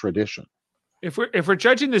whole tradition. If we're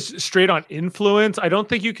judging this straight on influence, I don't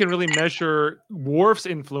think you can really measure Worf's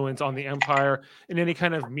influence on the Empire in any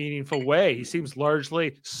kind of meaningful way. He seems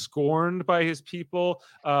largely scorned by his people,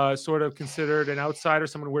 sort of considered an outsider,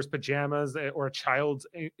 someone who wears pajamas or a child's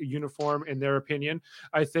uniform, in their opinion.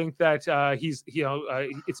 I think that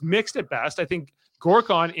it's mixed at best. I think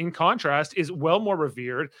Gorkon, in contrast, is well more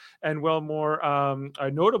revered and well more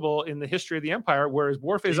notable in the history of the Empire, whereas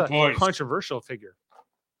Worf is a controversial figure.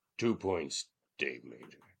 2 points, Dave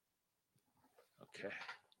Mader. Okay.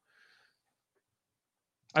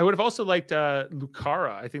 I would have also liked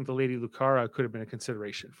Lucara. I think the Lady Lucara could have been a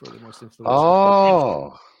consideration for the most influential.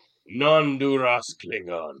 Oh. Non-Duras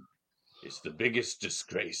Klingon is the biggest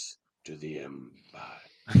disgrace to the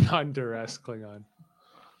Empire. Non-Duras Klingon.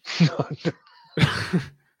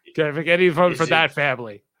 Okay, pick any vote for that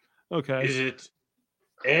family. Okay. Is it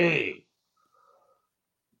A,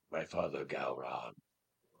 my father Gowron?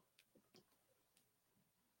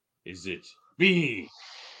 Is it B,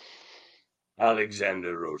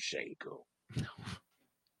 Alexander Roshenko? No.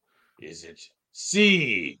 Is it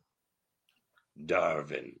C,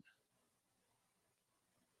 Darwin?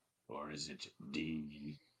 Or is it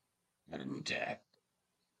D, Antak?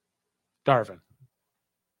 Darwin.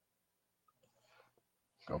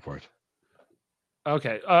 Go for it.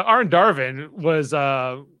 Okay. Arn Darwin was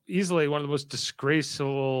easily one of the most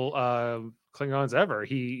disgraceful Klingons ever.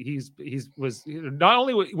 He was not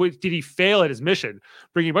only did he fail at his mission,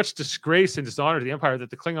 bringing much disgrace and dishonor to the Empire, that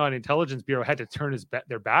the Klingon Intelligence Bureau had to turn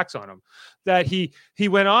their backs on him, that he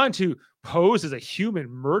went on to pose as a human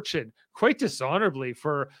merchant quite dishonorably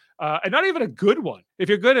for and not even a good one. If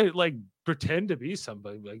you're going to pretend to be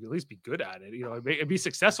somebody, at least be good at it, and be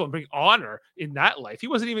successful and bring honor in that life. He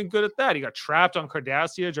wasn't even good at that. He got trapped on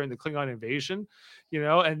Cardassia during the Klingon invasion,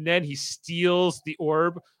 and then he steals the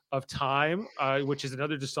orb of time, which is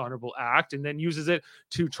another dishonorable act, and then uses it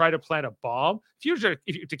to try to plant a bomb. If you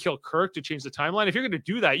to kill Kirk to change the timeline, if you're going to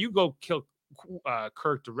do that, you go kill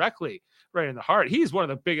Kirk directly, right in the heart. He's one of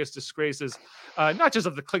the biggest disgraces, not just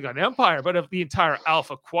of the Klingon Empire, but of the entire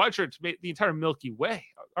Alpha Quadrant, the entire Milky Way.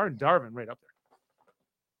 Arn Darwin right up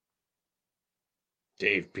there.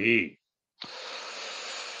 Dave P.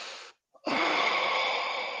 Is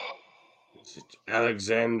it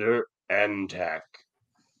Alexander Antak?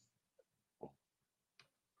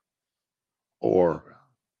 Or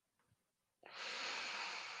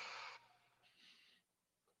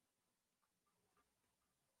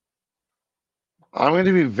I'm going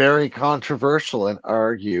to be very controversial and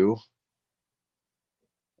argue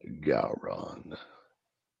Gowron.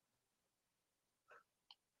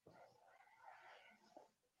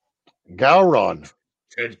 Gowron.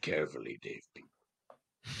 Tread carefully, Dave P.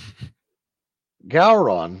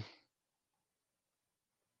 Gowron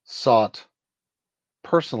sought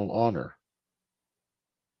personal honor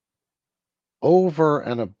over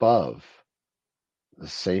and above the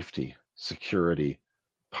safety, security,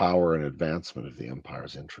 power, and advancement of the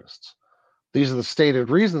Empire's interests. These are the stated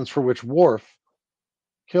reasons for which Worf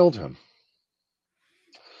killed him.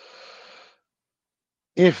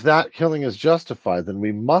 If that killing is justified, then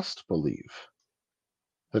we must believe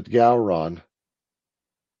that Gowron,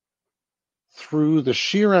 through the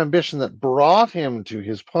sheer ambition that brought him to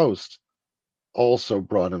his post, also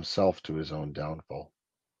brought himself to his own downfall.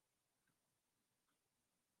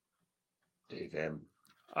 Dave M.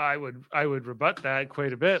 I would rebut that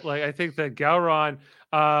quite a bit. I think that Gowron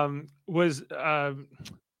was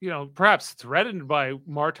perhaps threatened by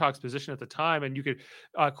Martok's position at the time, and you could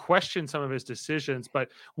question some of his decisions. But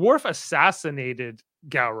Worf assassinated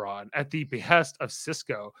Gowron at the behest of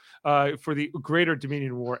Sisko for the greater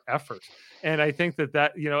Dominion War effort, and I think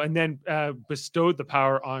that and then bestowed the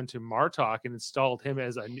power onto Martok and installed him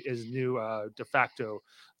as new de facto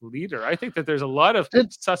leader. I think that there's a lot of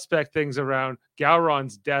suspect things around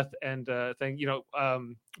Gowron's death and thing,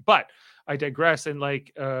 but I digress. And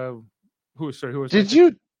who was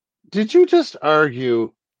Did you just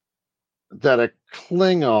argue that a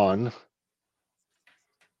Klingon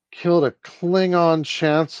killed a Klingon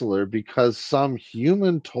chancellor because some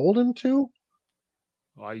human told him to?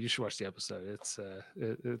 Oh, you should watch the episode.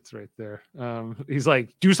 It's right there. He's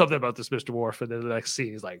like, do something about this, Mr. Worf, and then the next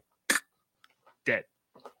scene, he's like, dead.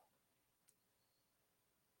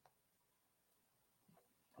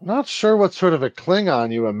 Not sure what sort of a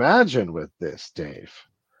Klingon you imagine with this, Dave.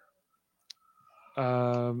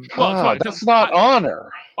 Well, come on, that's not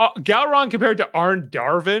honor. Gowron compared to Arn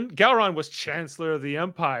Darvin. Gowron was Chancellor of the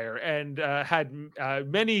Empire and had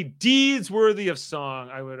many deeds worthy of song,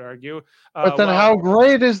 I would argue. But then how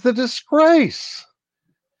great is the disgrace?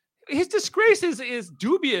 His disgrace is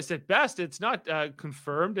dubious at best. It's not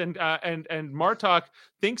confirmed, and Martok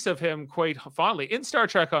thinks of him quite fondly. In Star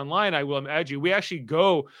Trek Online, I will imagine, we actually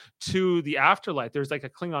go to the afterlife. There's like a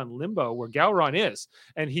Klingon limbo where Gowron is,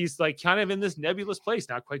 and he's like kind of in this nebulous place,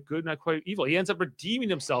 not quite good, not quite evil. He ends up redeeming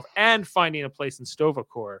himself and finding a place in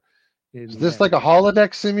Sto-vo-kor. Is this like a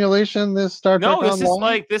holodeck simulation? This Star Trek No,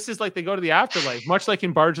 Online? this is like they go to the afterlife, much like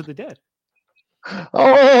in Barge of the Dead.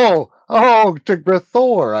 To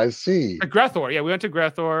Grethor, I see. Grethor, yeah, we went to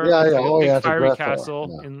Grethor. To fiery Grethor,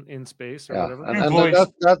 castle yeah. in space or Yeah, whatever.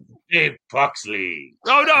 and Dave Puxley.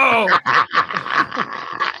 Oh no!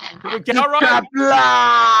 Gowron,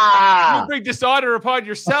 you bring dishonor upon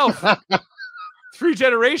yourself. 3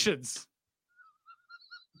 generations.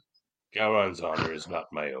 Gowron's honor is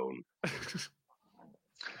not my own.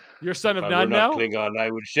 You're son of If I none were not now? Klingon, I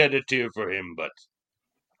would shed a tear for him, but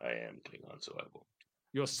I am Klingon, so I won't.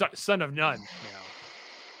 You're son of none now.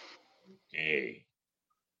 Hey.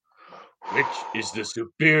 Which is the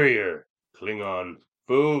superior Klingon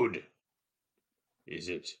food? Is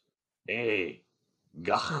it A,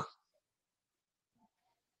 gach?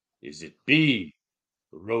 Is it B,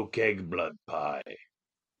 rokeg blood pie?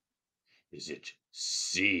 Is it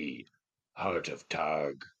C, heart of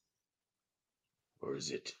targ? Or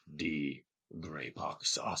is it D, greypox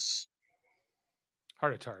sauce?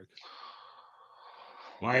 Heart of Targ.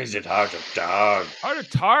 Why is it heart of targ? Heart of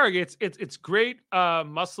Targ, it's great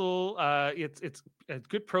muscle. It's a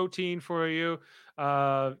good protein for you.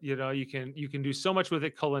 You can do so much with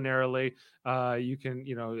it culinarily. You can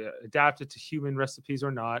adapt it to human recipes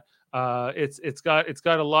or not. It's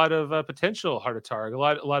got a lot of potential. Heart of Targ, a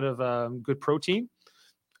lot of good protein.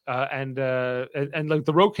 And like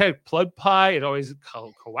the rokeg blood pie, it always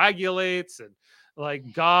coagulates, and like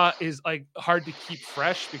ga is like hard to keep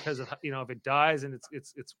fresh because of if it dies and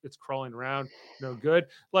it's crawling around, no good.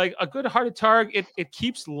 Like a good heart of targ, it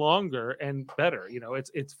keeps longer and better.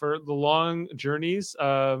 It's for the long journeys,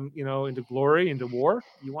 into glory, into war.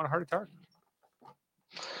 You want a heart of targ.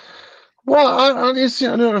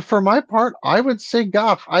 Well, for my part, I would say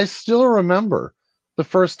Goff. I still remember the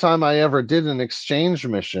first time I ever did an exchange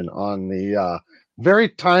mission on the very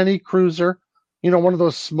tiny cruiser, one of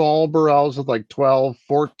those small Burrells with like 12,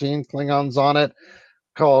 14 Klingons on it,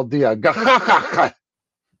 called the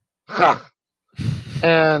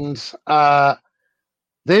and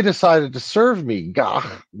they decided to serve me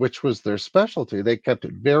gach, which was their specialty. They kept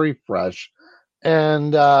it very fresh.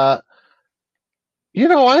 And, I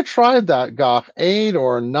tried that gach 8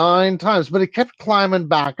 or 9 times, but it kept climbing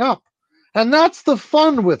back up. And that's the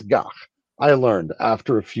fun with gach, I learned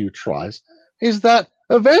after a few tries, is that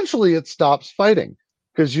eventually it stops fighting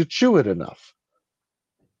because you chew it enough.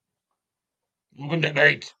 Open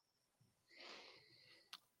debate.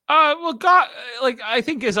 Well, God, I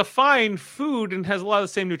think is a fine food and has a lot of the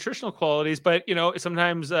same nutritional qualities, but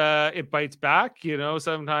sometimes it bites back.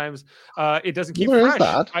 Sometimes it doesn't keep Where fresh. is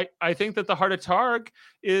that? I think that the heart of targ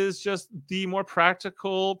is just the more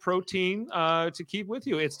practical protein to keep with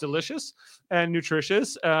you. It's delicious and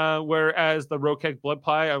nutritious, whereas the rokeg blood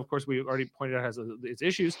pie, of course, we already pointed out, has its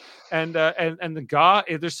issues, and the ga.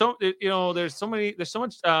 There's so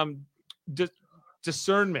much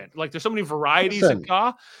discernment. Like there's so many varieties of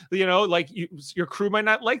ga. Your crew might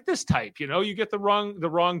not like this type. You get the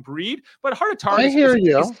wrong breed. But heart of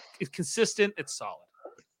targ is consistent. It's solid.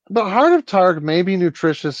 The heart of targ may be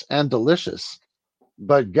nutritious and delicious,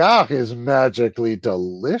 but gach is magically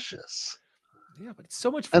delicious. Yeah, but it's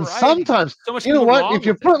so much variety. And sometimes, so much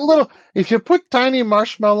if you put tiny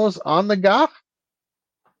marshmallows on the gach,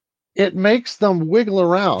 it makes them wiggle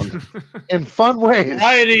around in fun ways.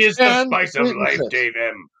 Variety is the spice of life, Dave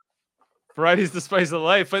M. Variety is the spice of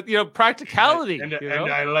life, but practicality. And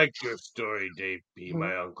I like your story, Dave P.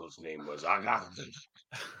 My uncle's name was Yeah,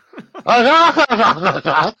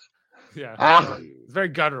 it's very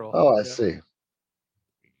guttural. Oh, I see.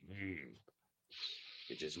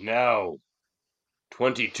 It is now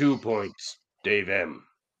 22 points, Dave M.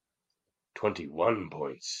 21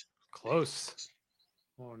 points. Close.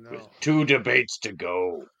 Oh no! With 2 debates to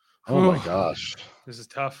go. Oh my gosh! This is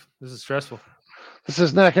tough. This is stressful. This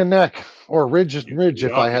is neck and neck, or ridge and ridge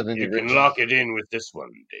if I had any You ridge. can lock it in with this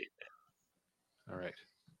one, Dave. All right.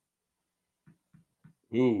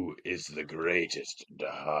 Who is the greatest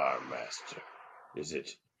Dahar master? Is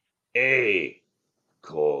it A.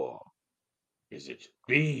 Kor? Is it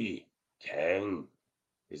B. Kang?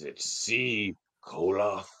 Is it C.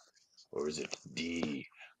 Koloth? Or is it D.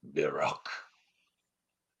 Birok?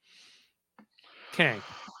 Kang.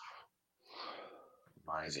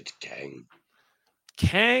 Why is it Kang?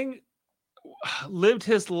 Kang lived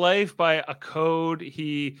his life by a code.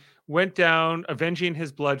 He went down avenging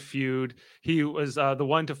his blood feud. He was the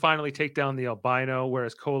one to finally take down the albino,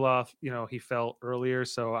 whereas Koloth, he fell earlier.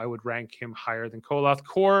 So I would rank him higher than Koloth.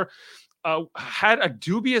 Kor had a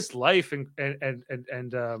dubious life and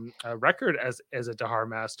a record as a Dahar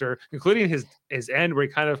master, including his end, where he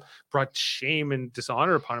kind of brought shame and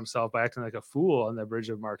dishonor upon himself by acting like a fool on the bridge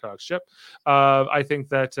of Martok's ship. I think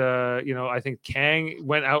that I think Kang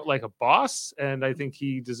went out like a boss, and I think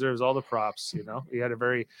he deserves all the props. He had a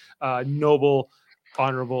very noble,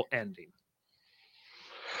 honorable ending.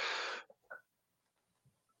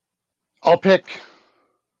 I'll pick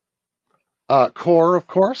Kor, of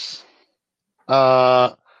course.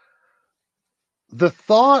 The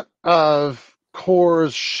thought of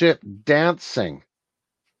Kor's ship dancing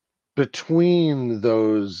between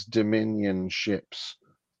those Dominion ships,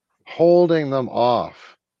 holding them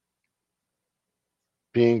off,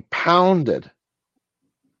 being pounded,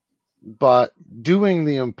 but doing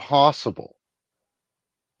the impossible,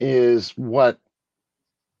 is what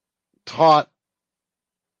taught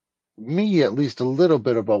me at least a little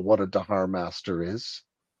bit about what a Dahar master is.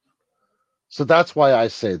 So that's why I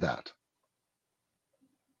say that.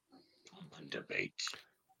 Debate.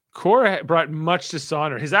 Kor brought much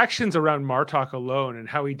dishonor. His actions around Martok alone and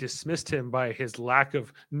how he dismissed him by his lack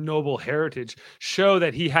of noble heritage show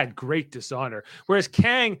that he had great dishonor. Whereas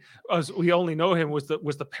Kang, as we only know him, was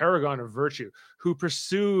the paragon of virtue, who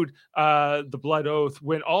pursued the blood oath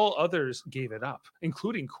when all others gave it up,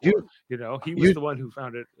 including Kor. He was the one who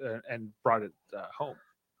found it and brought it home.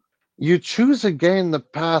 You choose again the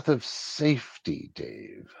path of safety,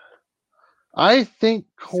 Dave. I think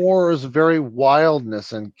Kor's very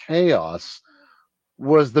wildness and chaos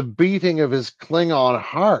was the beating of his Klingon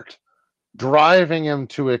heart, driving him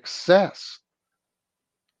to excess.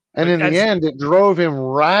 And in the end, it drove him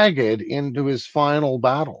ragged into his final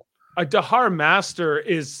battle. A Dahar master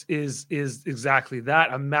is exactly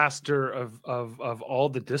that, a master of all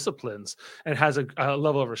the disciplines, and has a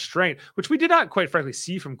level of restraint, which we did not quite frankly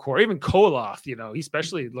see from Kor. Even Koloth, he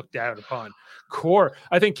especially looked down upon Kor.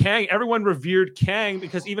 I think Kang, everyone revered Kang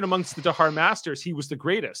because even amongst the Dahar masters, he was the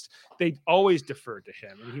greatest. They always deferred to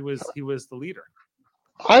him, and he was the leader.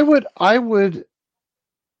 I would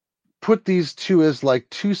put these two as like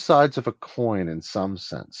two sides of a coin in some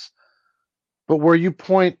sense. But where you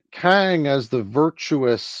point Kang as the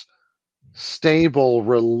virtuous, stable,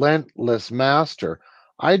 relentless master,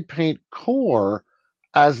 I'd paint Kor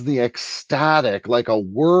as the ecstatic, like a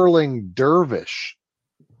whirling dervish,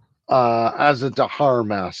 as a Dahar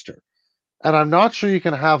master. And I'm not sure you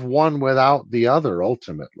can have one without the other,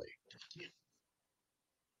 ultimately.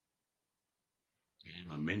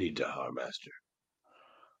 I'm a mini Dahar master.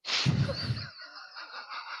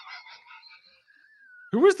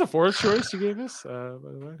 Who was the fourth choice you gave us, by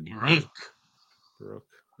the way? Baruch.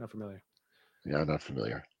 Not familiar. Yeah, not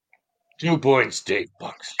familiar. 2 points, Dave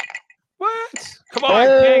Bucks. What? Come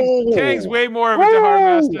on, Kang's way more of a Dahar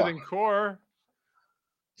master than Kor.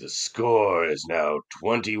 The score is now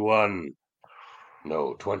 22,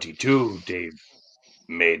 Dave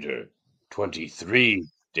Mader. 23,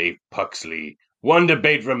 Dave Puxley. One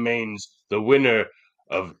debate remains. The winner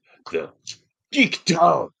of the Geek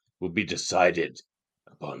Town will be decided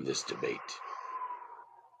upon this debate.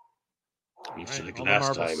 Much like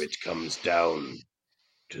last time, it comes down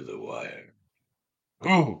to the wire.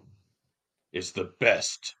 Who is the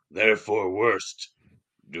best, therefore worst,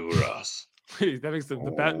 Duras? That makes the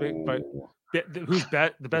bad, but who's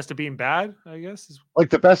bad? The best at being bad, I guess. Like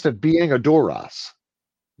the best at being a Duras.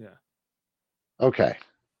 Yeah. Okay.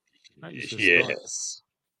 Yes.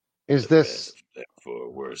 Is this best,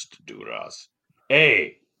 therefore worst, Duras?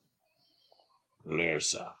 A.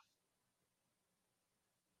 Lyrsa.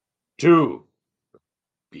 2.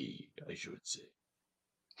 B, I should say.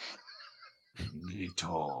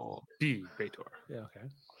 Betor. B. Betor. Yeah, okay.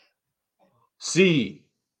 C.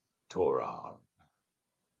 Toral.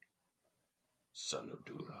 Son of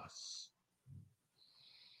Duras.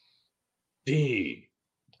 D.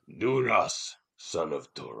 Duras, son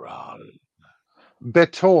of Toral.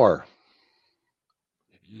 Betor?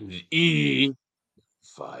 E.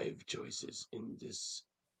 5 choices in this.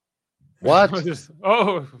 What? He's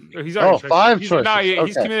already Oh, tricked. 5 He's choices.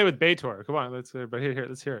 Okay. committed with Baator. Come on, let's but here,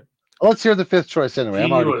 let's hear it. Let's hear the 5th choice anyway. I'm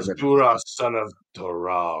He already was committed. Duras, son of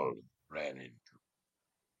Toral, ran into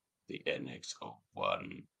the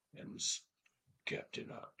NX-01 and was Captain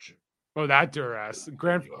Archer. Oh, that Duras,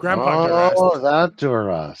 Grandpa Duras. Oh, that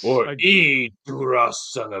Duras. Or Like- E.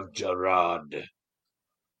 Duras, son of Gerard,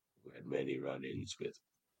 who had many run-ins with.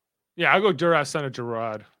 Yeah, I'll go Duras, son of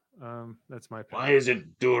Gerard. That's my pick. Why is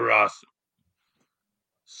it Duras,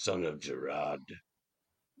 son of Gerard?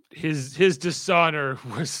 His dishonor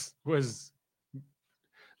was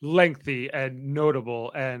lengthy and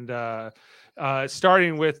notable, and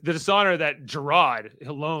starting with the dishonor that Gerard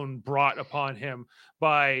alone brought upon him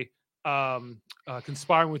by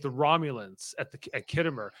conspiring with the Romulans at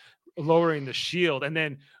Kittimer, lowering the shield, and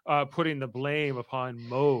then putting the blame upon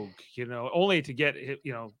Moog, only to get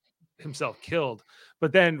himself killed,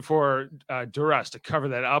 but then for Duras to cover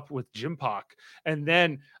that up with Jimpak, and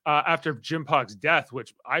then after Jimpak's death,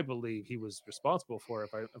 which I believe he was responsible for,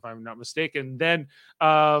 if I'm not mistaken, then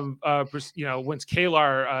once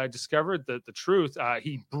Kalar discovered the truth,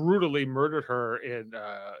 he brutally murdered her in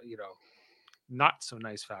not so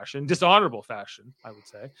nice fashion, dishonorable fashion, I would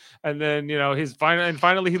say. And then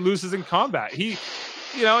finally he loses in combat.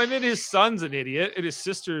 And then his son's an idiot, and his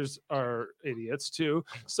sisters are idiots too.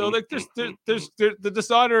 So like there's the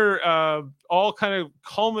dishonor all kind of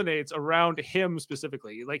culminates around him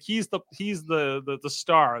specifically. Like he's the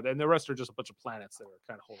star, and the rest are just a bunch of planets that are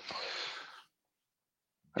kind of holding.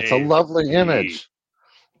 That's a lovely image.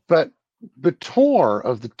 But Baator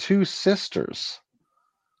of the 2 sisters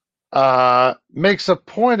makes a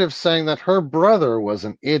point of saying that her brother was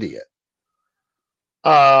an idiot.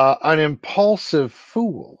 An impulsive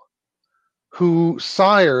fool who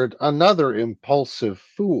sired another impulsive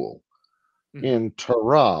fool in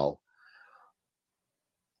Toral.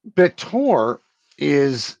 Baator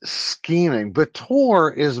is scheming.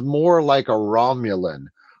 Baator is more like a Romulan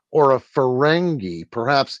or a Ferengi,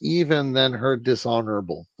 perhaps even than her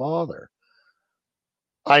dishonorable father.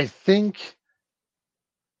 I think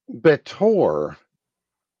Baator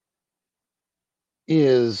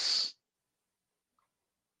is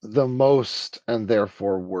the most and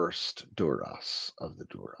therefore worst Duras of the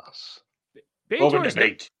Duras.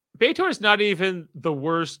 Baator is not even the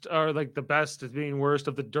worst or like the best as being worst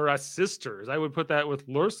of the Duras sisters. I would put that with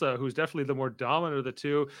Lursa, who's definitely the more dominant of the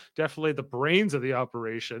two, definitely the brains of the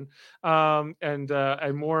operation, and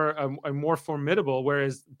more formidable.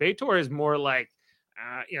 Whereas Baator is more like,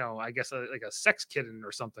 I guess like a sex kitten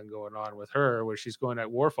or something going on with her, where she's going at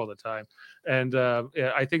Worf all the time. And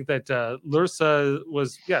I think that Lursa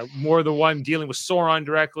was more the one dealing with Sauron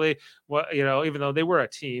directly. Even though they were a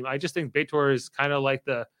team, I just think Baator is kind of like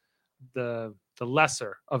the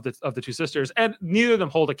lesser of the 2 sisters, and neither of them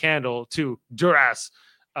hold a candle to Duras,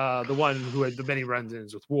 the one who had the many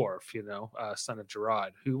run-ins with Worf, son of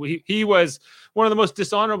Gerard, who he was one of the most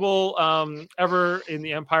dishonorable ever in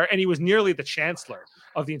the Empire, and he was nearly the chancellor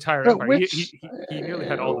of the entire Empire. He nearly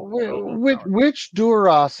had all the power. Which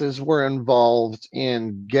Durases were involved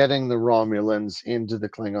in getting the Romulans into the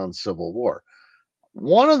Klingon Civil War?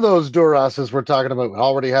 One of those Durases we're talking about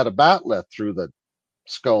already had a bat'leth through the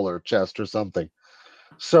skull or chest or something.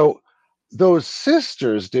 So those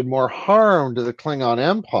sisters did more harm to the Klingon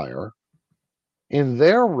Empire in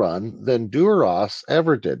their run than Duras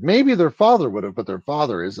ever did. Maybe their father would have, but their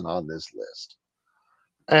father isn't on this list.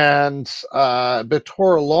 And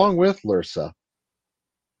Baator, along with Lursa,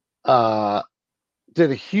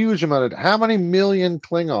 did a huge amount of... How many million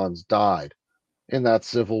Klingons died in that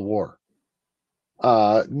civil war?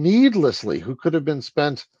 Needlessly, who could have been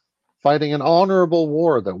spent fighting an honorable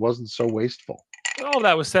war that wasn't so wasteful. All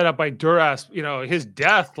that was set up by Duras. His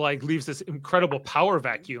death leaves this incredible power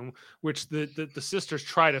vacuum, which the sisters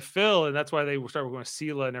try to fill, and that's why they start going to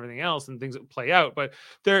Sela and everything else, and things that play out. But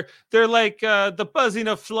they're like the buzzing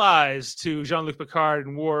of flies to Jean-Luc Picard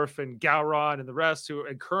and Worf and Gowron and the rest,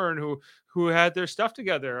 and Kurn, who had their stuff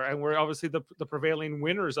together and were obviously the prevailing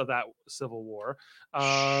winners of that civil war.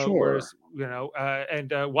 Sure. Whereas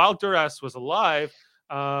while Duras was alive,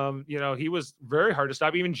 he was very hard to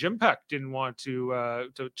stop. Even Jimpak didn't want to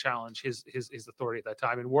challenge his authority at that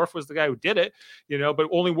time, and Worf was the guy who did it. But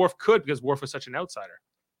only Worf could, because Worf was such an outsider.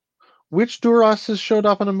 Which Durases showed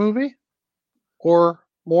up in a movie, or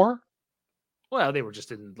more? Well, they were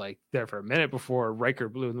just in there for a minute before Riker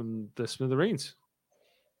blew them the smithereens.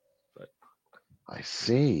 But I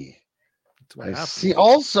see. That's what I happened. see.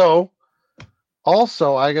 Also,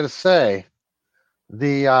 I gotta say,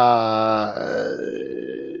 the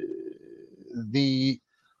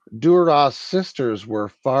Duras sisters were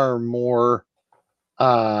far more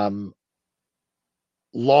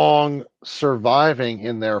long surviving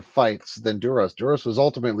in their fights than Duras. Duras was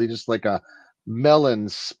ultimately just like a melon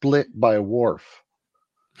split by Worf.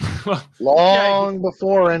 Long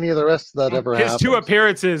before any of the rest of that ever his happened. two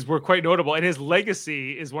appearances were quite notable, and his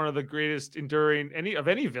legacy is one of the greatest enduring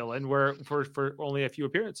any villain, where for only a few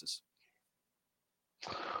appearances.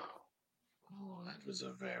 Oh, that was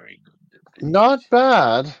a very good debate.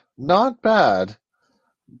 Not bad,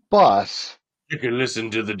 but You can listen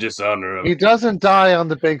to the dishonor of he doesn't die on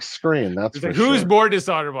the big screen. That's It's for like, who's sure. more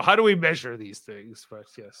dishonorable? How do we measure these things? But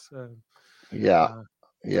yes, Yeah.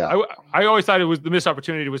 I always thought it was the missed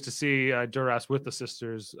opportunity was to see Duras with the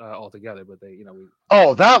sisters all together, but they,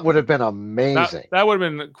 Oh, that would have been amazing. that would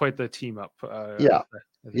have been quite the team up. Yeah. I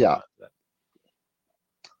think Yeah. about that.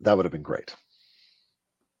 That would have been great.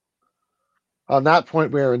 On that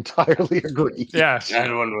point, we're entirely agreed. Yeah. That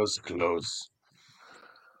one was close.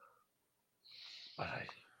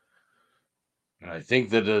 But I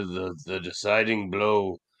think that the deciding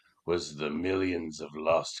blow was the millions of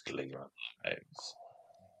lost Klingon lives.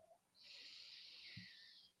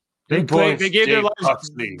 They gave their Dave lives.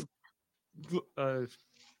 Buxley. Oh.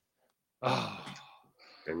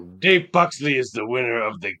 And Dave Buxley is the winner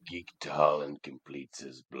of the Geek Doll and completes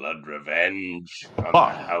his blood revenge on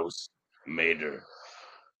the House Mater.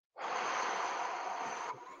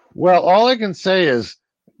 Well, all I can say is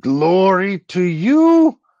glory to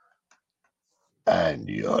you and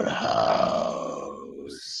your house.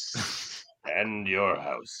 And your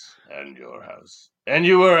house. And your house. And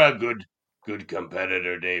you were a good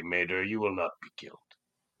competitor, Dave Mater. You will not be killed.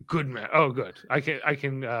 Good man. Oh, good. I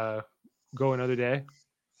can go another day.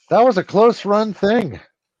 That was a close run thing.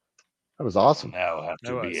 That was awesome. Now have That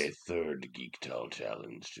to be was. a third Geek Doll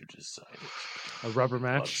challenge to decide it. A rubber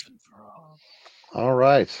match. Once and for all. All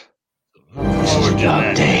right. Look forward to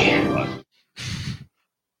that, everyone.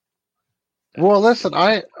 Well, listen,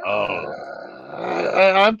 Oh,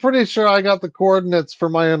 I'm pretty sure I got the coordinates for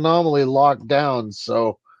my anomaly locked down,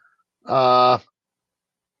 so I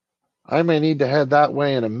may need to head that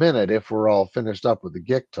way in a minute if we're all finished up with the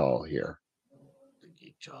Gictal here. the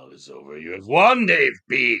Geek Doll is over. You have won, Dave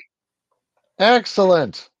P.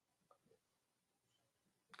 Excellent.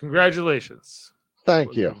 Congratulations.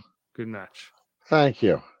 Thank you. Good match. Thank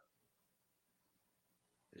you.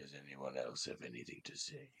 Does anyone else have anything to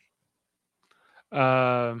say?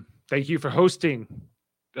 Thank you for hosting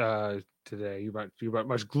today. You brought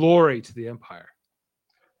much glory to the Empire.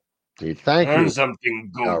 Indeed. Thank Learn you.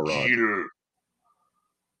 something, go Elrod. Jill.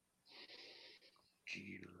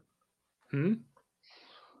 Hmm?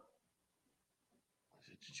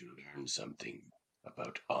 Did you learn something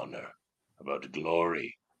about honor, about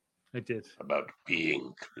glory, I did. about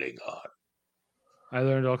being Klingon? I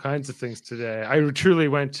learned all kinds of things today. I truly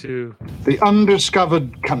went to The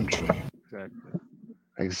undiscovered country.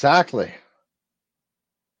 Exactly.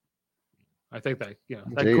 I think that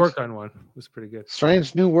that Indeed. Gorkon one was pretty good.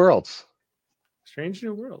 Strange new worlds. Strange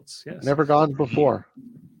New Worlds. Yes. Never gone before.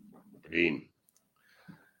 Green.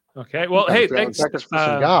 Okay. Well, hey, Thanks thanks. for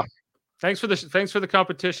some gap. Thanks for the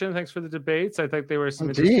competition. Thanks for the debates. I think there were some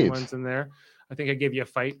Indeed. interesting ones in there. I think I gave you a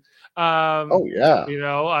fight. Oh yeah.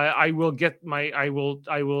 I will get I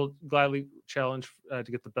will gladly challenge to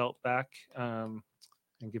get the belt back and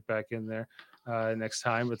get back in there next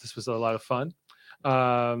time. But this was a lot of fun.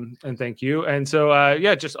 And thank you. And so I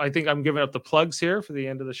think I'm giving up the plugs here for the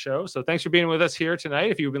end of the show. So thanks for being with us here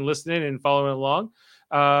tonight. If you've been listening and following along,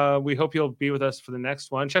 we hope you'll be with us for the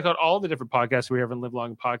next one. Check out all the different podcasts we have in Live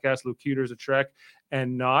Long Podcast, Locutors of Trek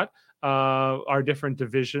and Not. Our different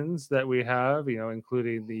divisions that we have,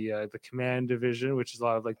 including the command division, which is a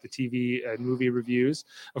lot of like the TV and movie reviews.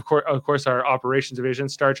 Of course, our operations division,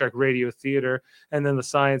 Star Trek Radio Theater, and then the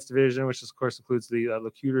science division, which of course includes the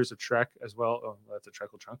Locutors of Trek as well. Oh, that's a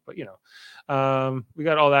Treckle chunk, but we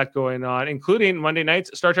got all that going on, including Monday nights,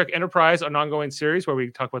 Star Trek Enterprise, an ongoing series where we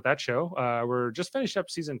talk about that show. We're just finished up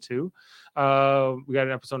season 2. We got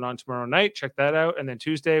an episode on tomorrow night. Check that out. And then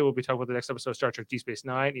Tuesday, we'll be talking about the next episode of Star Trek Deep Space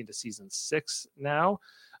Nine into season 6 now.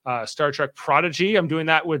 Star Trek Prodigy. I'm doing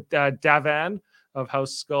that with Davan of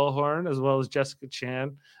House Skullhorn, as well as Jessica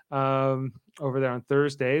Chan over there on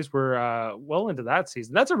Thursdays. We're well into that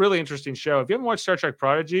season. That's a really interesting show. If you haven't watched Star Trek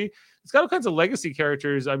Prodigy, it's got all kinds of legacy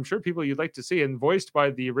characters. I'm sure people you'd like to see, and voiced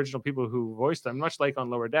by the original people who voiced them, much like on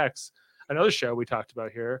Lower Decks, another show we talked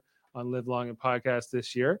about here on Live Long and Podcast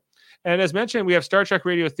this year. And as mentioned, we have Star Trek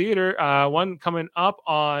Radio Theater, one coming up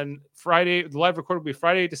on Friday. The live record will be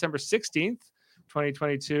Friday, December 16th,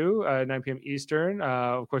 2022, 9 p.m. Eastern.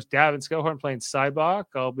 Of course, Davin Skellhorn playing Cybok.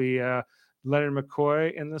 I'll be Leonard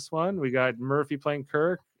McCoy in this one. We got Murphy playing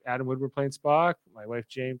Kirk, Adam Woodward playing Spock, my wife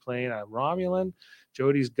Jane playing Romulan,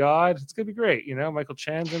 Jodie's God. It's gonna be great. Michael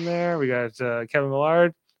Chan's in there. We got Kevin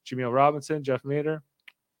Millard, Jameel Robinson, Jeff Mader,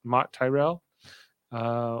 Mott Tyrell,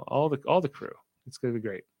 all the crew. It's gonna be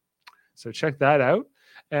great. So check that out.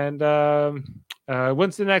 And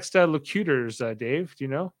when's the next Locutors, Dave? Do you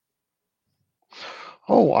know?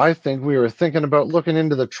 Oh, I think we were thinking about looking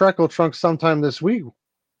into the Treckle Trunk sometime this week.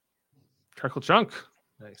 Treckle Trunk.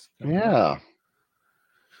 Nice. Yeah.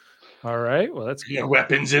 All right. Well, that's Your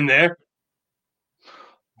weapons in there.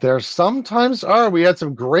 There sometimes are. We had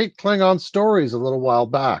some great Klingon stories a little while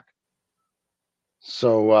back.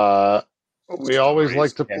 So we always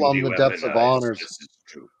like to plumb the depths of honors. This is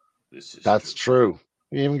true. That's true.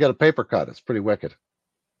 You even get a paper cut. It's pretty wicked.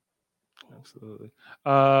 Absolutely.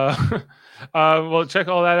 Well, check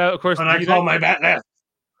all that out. Of course, When I call my bat left.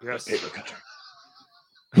 Yes. Paper cutter.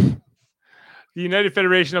 The United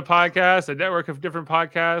Federation of Podcasts, a network of different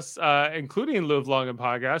podcasts, including Live Long and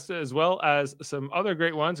Podcasts, as well as some other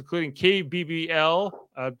great ones, including KBBL,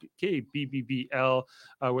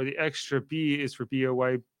 where the extra B is for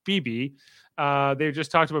BOYBB. They just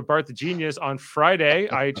talked about Bart the Genius on Friday.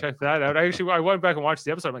 I checked that out. I went back and watched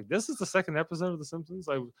the episode. I'm like, this is the second episode of The Simpsons.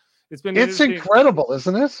 It's incredible,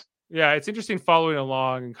 isn't it? Yeah, it's interesting following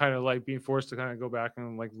along and kind of like being forced to kind of go back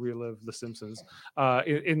and like relive The Simpsons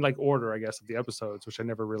in like order, I guess, of the episodes, which I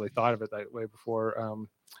never really thought of it that way before.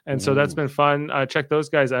 And so that's been fun. Check those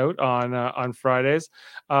guys out on Fridays.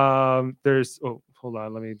 Hold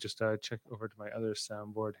on, let me just check over to my other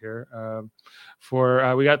soundboard here.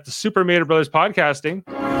 We got the Super Mader Brothers podcasting.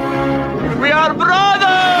 We are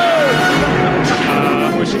brothers!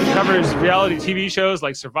 Which covers reality TV shows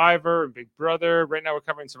like Survivor and Big Brother. Right now we're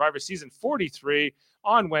covering Survivor season 43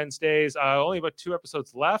 on Wednesdays. Only about 2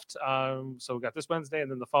 episodes left. So we got this Wednesday,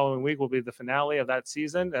 and then the following week will be the finale of that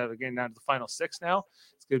season. Again, down to the final 6 now.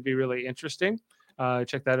 It's going to be really interesting.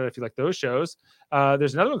 Check that out if you like those shows.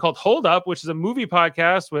 There's another one called Hold Up, which is a movie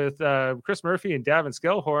podcast with Chris Murphy and Davin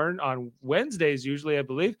Skellhorn on Wednesdays, usually, I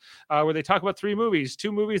believe, where they talk about 3 movies,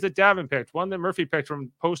 2 movies that Davin picked, one that Murphy picked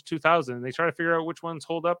from post 2000. And they try to figure out which ones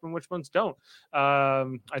hold up and which ones don't.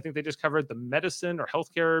 I think they just covered the medicine or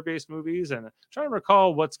healthcare based movies, and I'm trying to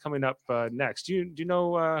recall what's coming up next. Do you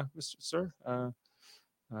know, Mr. Sir?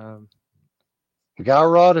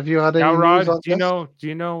 Galrod, have you had any news on do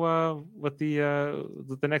you know what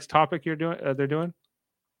the next topic you're doing? They're doing.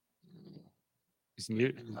 He's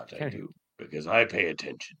mute. I do, because I pay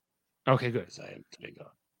attention. Okay, good. Because I am Klingon.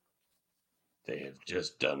 They have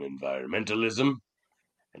just done environmentalism,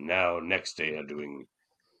 and now next they are doing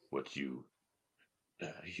what you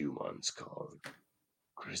humans call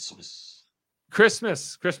Christmas.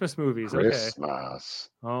 Christmas movies. Christmas.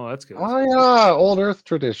 Okay. Oh, that's good. Oh yeah, old Earth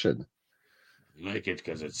tradition. I like it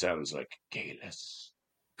because it sounds like Kalis.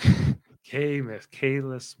 Kalis.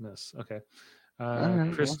 Okay.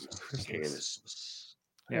 Christmas.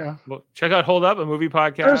 Yeah. Well, check out Hold Up, a movie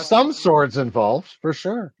podcast. There's some swords involved for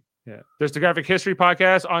sure. Yeah. There's the Graphic History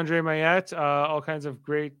podcast, Andre Mayette, all kinds of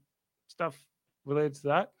great stuff related to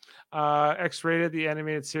that. X-Rated, the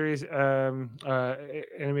animated series,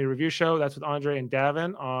 animated review show. That's with Andre and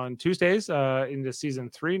Davin on Tuesdays into season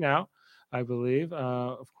 3 now, I believe,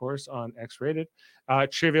 of course, on X-Rated.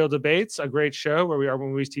 Trivial Debates, a great show where we are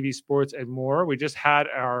movies, TV, sports, and more. We just had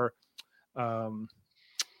our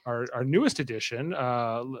newest edition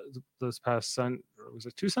this past was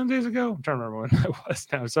it 2 Sundays ago? I'm trying to remember when that was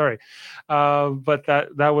now. Sorry. But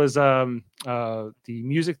that was the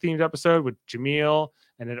music themed episode with Jameel,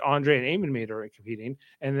 and then Andre and Eamon Mader are competing.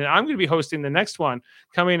 And then I'm going to be hosting the next one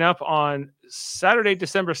coming up on Saturday,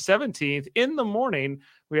 December 17th in the morning.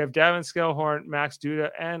 We have Davin Skellhorn, Max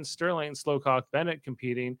Duda, and Sterling Slowcock Bennett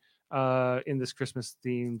competing in this Christmas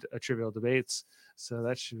themed Trivial Debates. So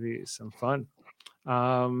that should be some fun.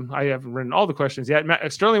 I haven't written all the questions yet.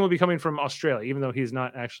 Sterling will be coming from Australia, even though he's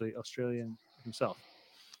not actually Australian himself.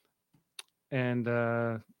 And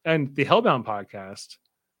the Hellbound podcast.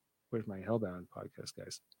 Where's my Hellbound podcast,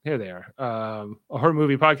 guys? Here they are. A horror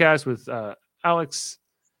movie podcast with Alex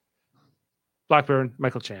Blackburn,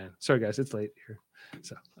 Michael Chan. Sorry, guys, it's late here,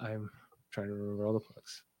 so I'm trying to remember all the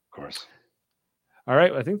plugs. Of course. All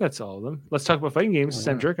right, I think that's all of them. Let's talk about fighting games.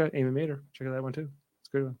 Sandrika, Eamon Mader. Check out that one too. It's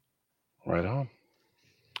a good one. Right on.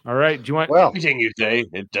 All right. Do you want everything you say?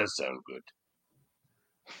 It does sound good.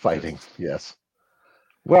 Fighting, yes.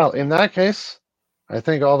 Well, in that case, I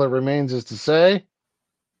think all that remains is to say,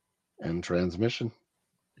 end transmission.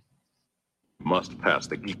 Must pass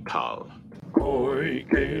the geek call. Koi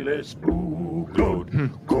keles boo,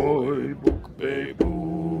 good. Koi book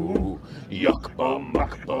boo, yak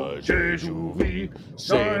Amak Jejuvi,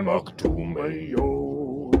 Saimak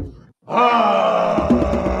Tumayo.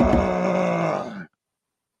 Ah!